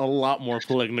was a lot more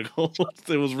polygonical.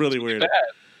 It was really weird.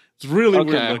 It's really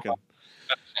weird looking.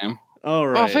 Damn. All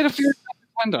right. Oh, Fatal Fury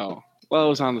Nintendo. Well, it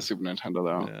was on the Super Nintendo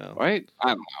though, right?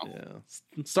 I don't know.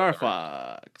 Yeah, Star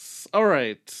Fox. All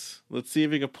right. Let's see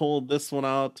if we can pull this one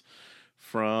out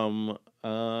from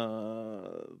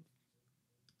There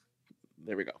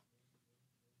we go.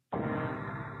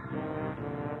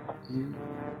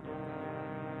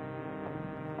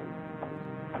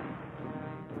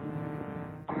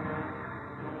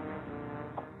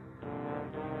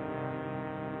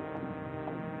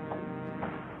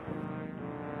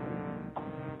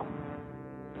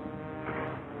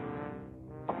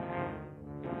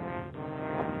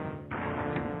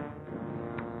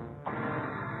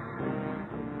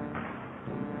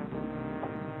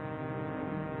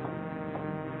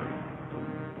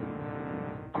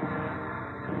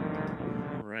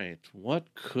 What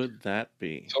could that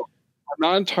be? So, I'm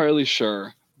not entirely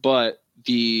sure, but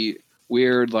the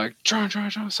weird like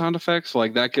sound effects,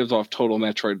 like that gives off total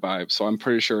Metroid vibes. So I'm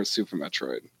pretty sure it's Super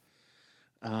Metroid.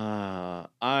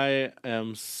 I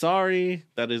am sorry,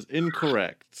 that is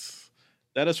incorrect.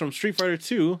 That is from Street Fighter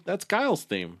 2. That's Guile's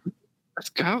theme. That's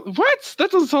what?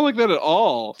 That doesn't sound like that at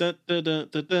all. Dun, dun, dun,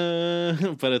 dun,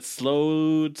 dun. But it's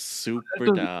slowed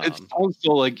super down. It sounds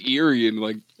so like eerie and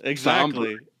like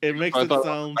exactly. somber. It makes it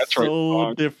sound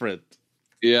so different.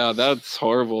 Yeah, that's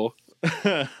horrible.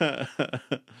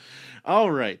 All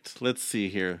right, let's see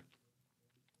here.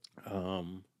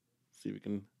 See if we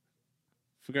can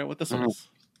figure out what this is.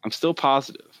 I'm still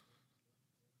positive.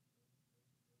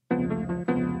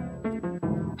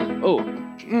 Oh.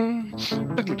 This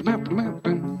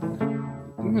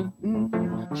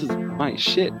is my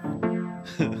shit.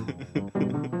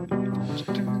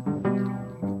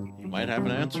 You might have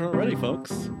an answer already,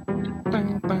 folks.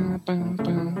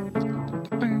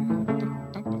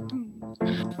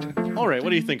 All right, what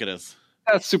do you think it is?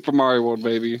 That's Super Mario World,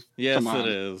 baby. Yes, it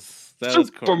is. That Super is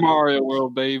correct. Mario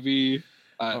World, baby.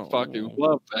 I fucking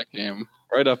love that game.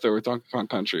 Right up there with Donkey Kong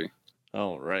Country.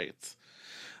 All right.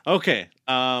 Okay.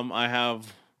 I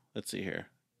have, let's see here.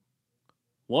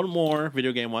 One more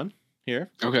video game one here.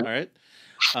 Okay. All right.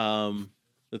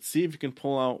 Let's see if you can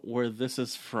pull out where this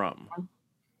is from.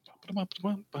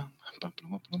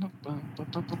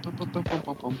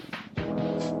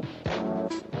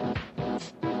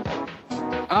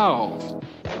 Oh.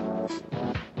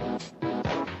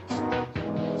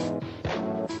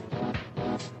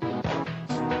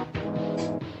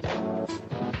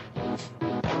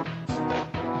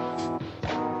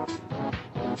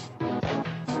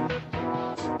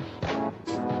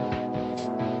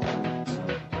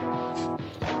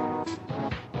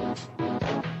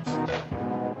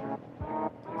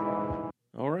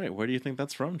 Where do you think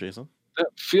that's from, Jason? It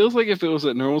feels like if it was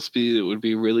at normal speed, it would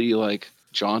be really like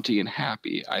jaunty and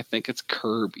happy. I think it's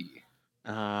Kirby.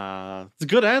 It's a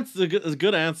good answer. It's a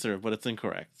good answer, but it's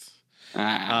incorrect.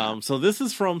 So this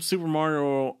is from Super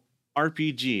Mario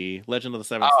RPG: Legend of the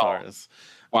Seven Stars.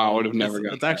 Wow, I would have never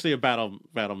gotten It's actually a battle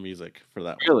music for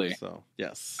that really? One. So,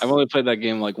 yes. I've only played that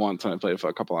game like once, and I played it for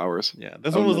a couple hours. Yeah,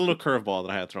 this one was a little curveball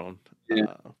that I had thrown.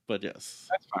 Yeah. But yes.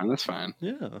 That's fine.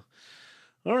 Yeah.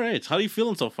 All right. How are you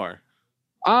feeling so far?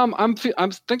 I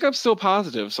think I'm still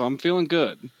positive, so I'm feeling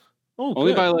good. Oh,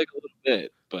 only good. by like a little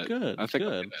bit, but good. I think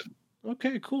good.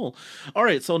 Okay, cool. All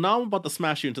right, so now I'm about to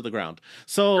smash you into the ground.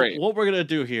 So Great. What we're gonna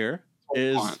do here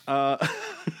is all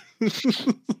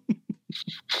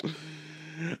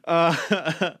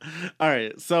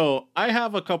right. So I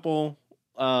have a couple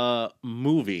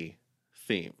movie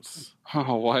themes.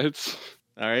 Oh, what?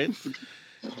 All right.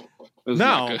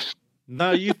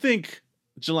 Now you think,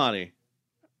 Jelani,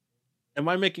 am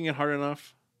I making it hard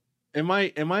enough? Am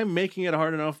I making it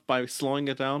hard enough by slowing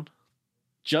it down?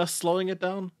 Just slowing it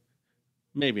down?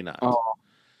 Maybe not.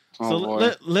 So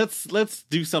let's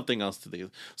do something else to these.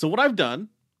 So what I've done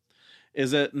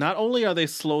is that not only are they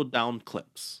slowed down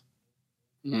clips,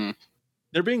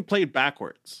 they're being played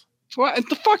backwards. What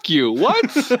the fuck you?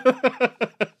 What?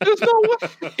 There's no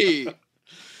way.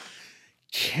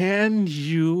 Can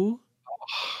you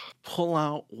pull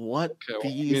out what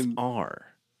these are?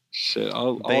 Shit,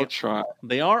 I'll try.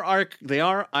 They are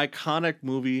iconic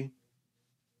movie.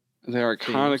 They're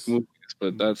iconic movies,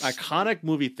 but that's iconic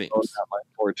movie themes. Not my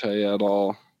forte at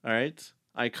all. All right,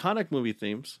 iconic movie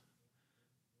themes.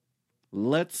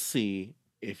 Let's see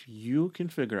if you can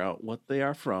figure out what they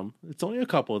are from. It's only a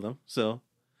couple of them, so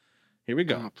here we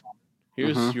go.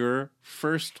 Here's your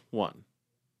first one.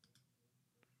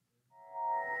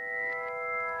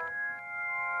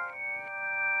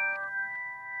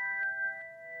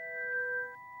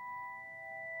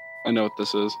 I know what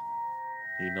this is.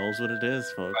 He knows what it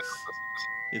is, folks.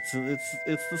 It's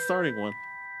the starting one.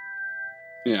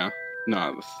 Yeah.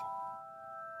 No,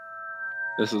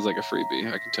 this is like a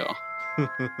freebie, I can tell.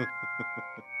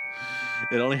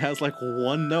 It only has like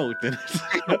one note in it.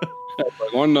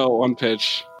 Like one note, one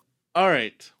pitch. All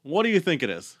right. What do you think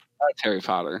it is? That's Harry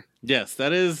Potter. Yes,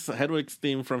 that is Hedwig's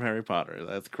theme from Harry Potter.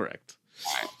 That's correct.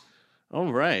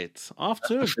 All right. Off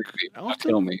to a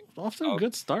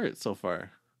good start so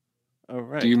far. All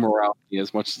right. Do you morale me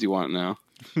as much as you want now?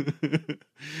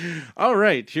 All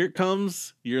right. Here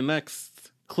comes your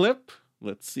next clip.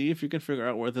 Let's see if you can figure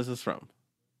out where this is from.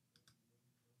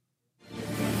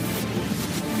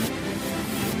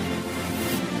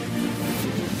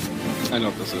 I know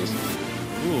what this is.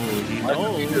 Ooh, he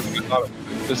knows.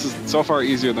 This is so far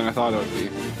easier than I thought it would be.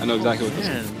 I know exactly what this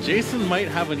is. Jason might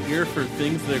have an ear for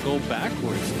things that go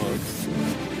backwards, folks.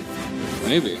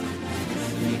 Maybe.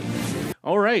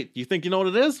 All right. You think you know what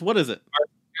it is? What is it?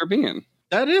 Caribbean.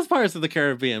 That is Pirates of the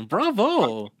Caribbean.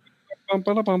 Bravo.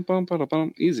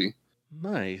 Easy.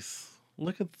 Nice.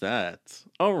 Look at that.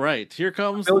 All right. Here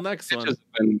comes the next one. Have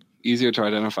been easier to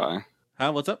identify.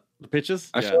 What's up? The pitches?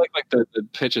 I feel like the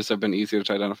pitches have been easier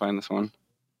to identify in this one.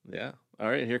 Yeah. All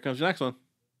right. Here comes your next one.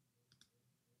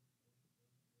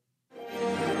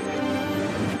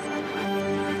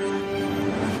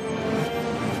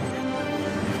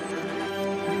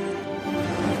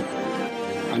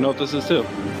 I know what this is too.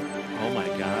 Oh my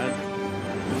god.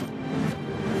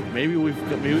 Maybe we've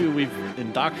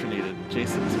indoctrinated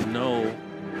Jason to know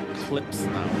clips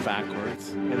now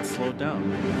backwards and slow down.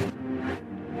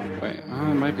 Wait, it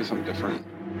might be something different.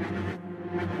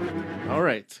 All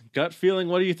right. Gut feeling,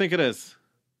 what do you think it is?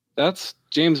 That's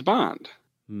James Bond.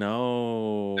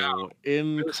 No.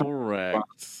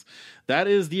 Incorrect. That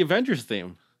is the Avengers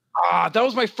theme. That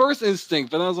was my first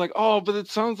instinct, but I was like, but it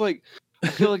sounds like, I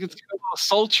feel like it's kind of a little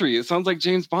sultry. It sounds like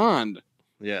James Bond.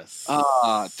 Yes.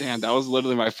 Damn, that was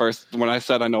literally my first, when I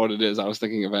said I know what it is, I was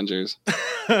thinking Avengers.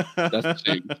 That's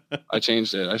changed. I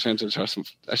changed it. I shouldn't have trusted.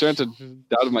 I shouldn't have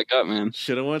doubted my gut, man.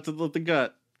 Should have went to the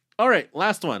gut. All right,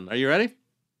 last one. Are you ready?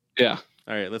 Yeah.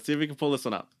 All right, let's see if we can pull this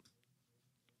one out.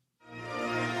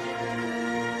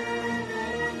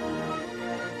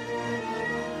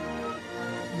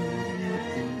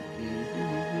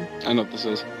 I know what this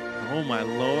is. Oh my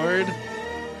lord!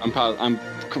 I'm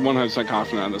 100%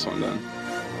 confident on this one. Then.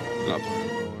 Nope.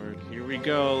 Lord, here we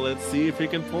go. Let's see if we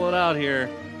can pull it out here.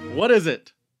 What is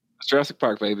it? It's Jurassic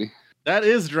Park, baby. That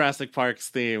is Jurassic Park's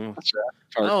theme. That's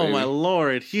Jurassic Park, oh baby. My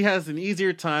lord, he has an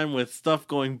easier time with stuff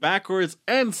going backwards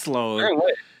and slow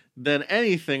than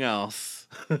anything else.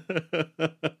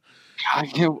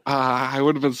 I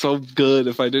would have been so good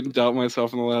if I didn't doubt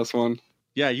myself in the last one.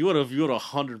 Yeah, you would have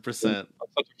 100%. Such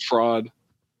a fraud.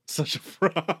 Such a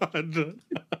fraud.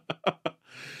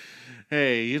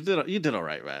 Hey, you did all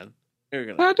right, man.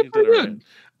 I did pretty good.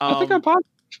 I think I'm positive.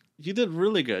 You did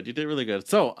really good. You did really good.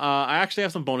 So, I actually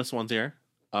have some bonus ones here.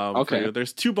 Okay.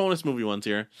 There's 2 bonus movie ones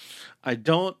here. I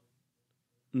don't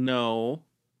know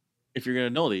if you're gonna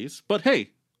know these, but hey,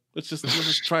 let's just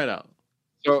try it out.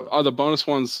 So, are the bonus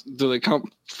ones? Do they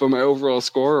come from my overall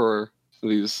score, or are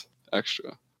these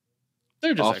extra?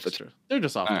 They're just extra. They're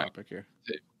just off topic here.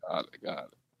 Got it.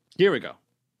 Here we go.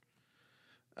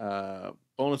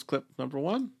 Bonus clip number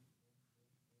 1.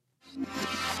 I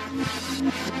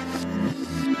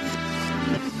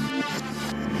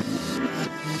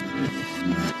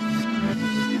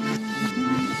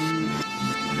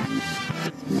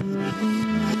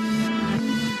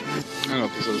know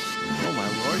what this is. Oh my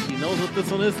lord, he knows what this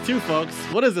one is too, folks.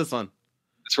 What is this one?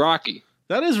 It's Rocky.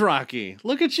 That is Rocky.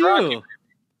 Look at you. Rocky.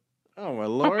 Oh my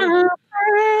lord.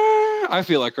 I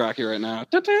feel like Rocky right now.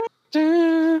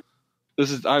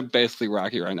 I'm basically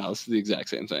Rocky right now. This is the exact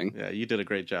same thing. Yeah, you did a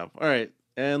great job. All right.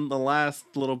 And the last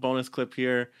little bonus clip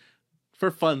here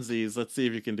for funsies. Let's see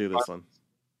if you can do this one.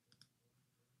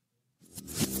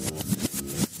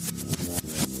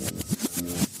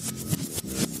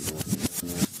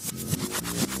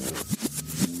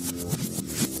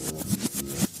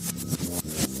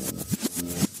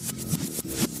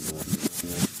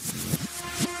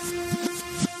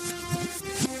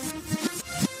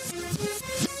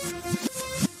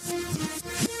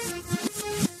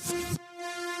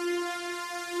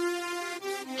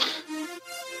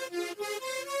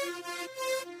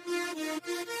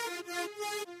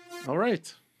 All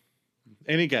right.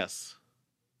 Any guess?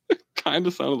 Kind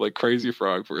of sounded like Crazy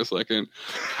Frog for a second.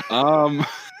 I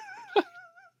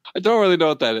don't really know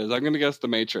what that is. I'm going to guess The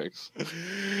Matrix.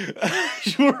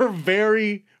 You were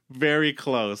very, very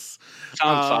close.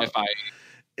 Sounds sci-fi.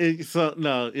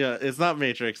 It's not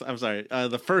Matrix. I'm sorry.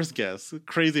 The first guess,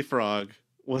 Crazy Frog,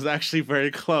 was actually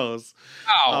very close.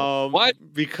 What?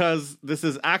 Because this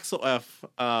is Axel F.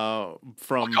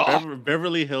 From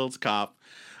Beverly Hills Cop.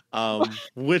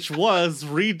 Which was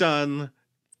redone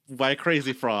by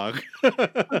Crazy Frog.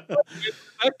 That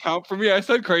count for me? I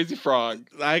said Crazy Frog.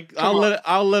 I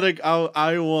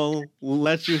will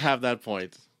let you have that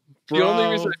point. The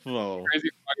only reason Crazy Frog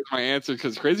is my answer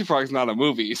because Crazy Frog is not a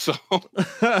movie. So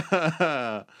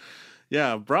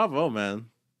yeah, bravo, man.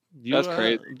 You that's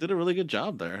crazy. Did a really good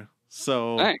job there.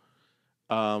 So thanks.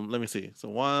 Let me see. So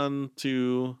 1,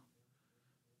 2,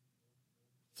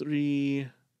 3,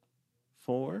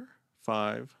 4,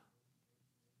 5,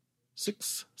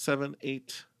 6, 7,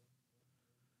 8,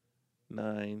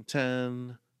 9,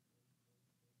 10,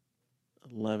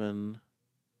 11.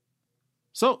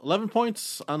 So 11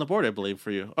 points on the board, I believe,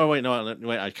 for you. Oh wait, no,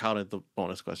 wait, I counted the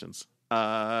bonus questions.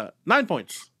 9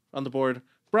 points on the board.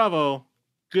 Bravo.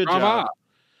 Good job.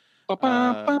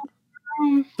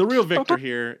 The real victor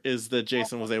here is that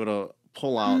Jason was able to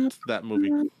pull out that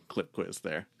movie clip quiz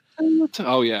there.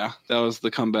 Oh yeah, that was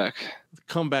the comeback.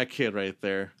 Comeback kid right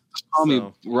there. Call me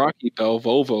Rocky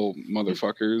Belvovo,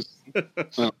 motherfuckers.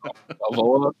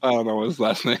 Belvola? I don't know what his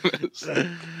last name is.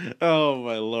 Oh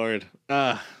my lord.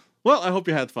 Well, I hope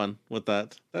you had fun with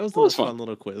that. That was a fun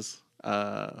little quiz.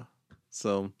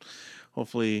 So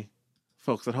hopefully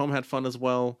folks at home had fun as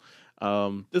well.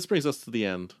 This brings us to the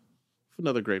end of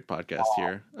another great podcast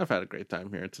here. I've had a great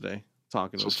time here today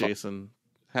talking with Jason,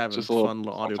 having fun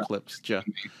little audio clips.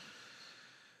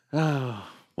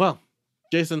 Well,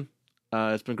 Jason,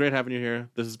 it's been great having you here.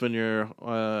 This has been your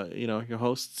your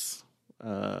hosts,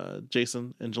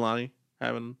 Jason and Jelani,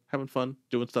 having fun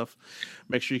doing stuff.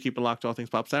 Make sure you keep it locked to All Things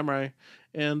Pop Samurai.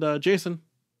 And Jason,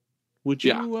 would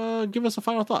you give us a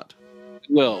final thought?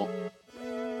 Well,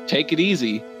 take it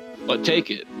easy, but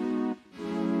take it.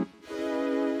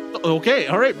 Okay,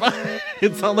 all right, bye.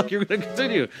 It sounds like you're going to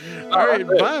continue. All right,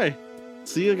 bye.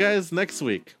 See you guys next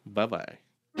week. Bye-bye.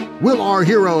 Will Our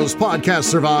Heroes podcast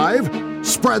survive?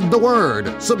 Spread the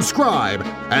word, subscribe,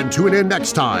 and tune in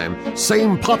next time.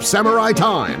 Same Pop Samurai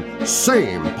time,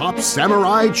 same Pop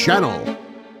Samurai channel.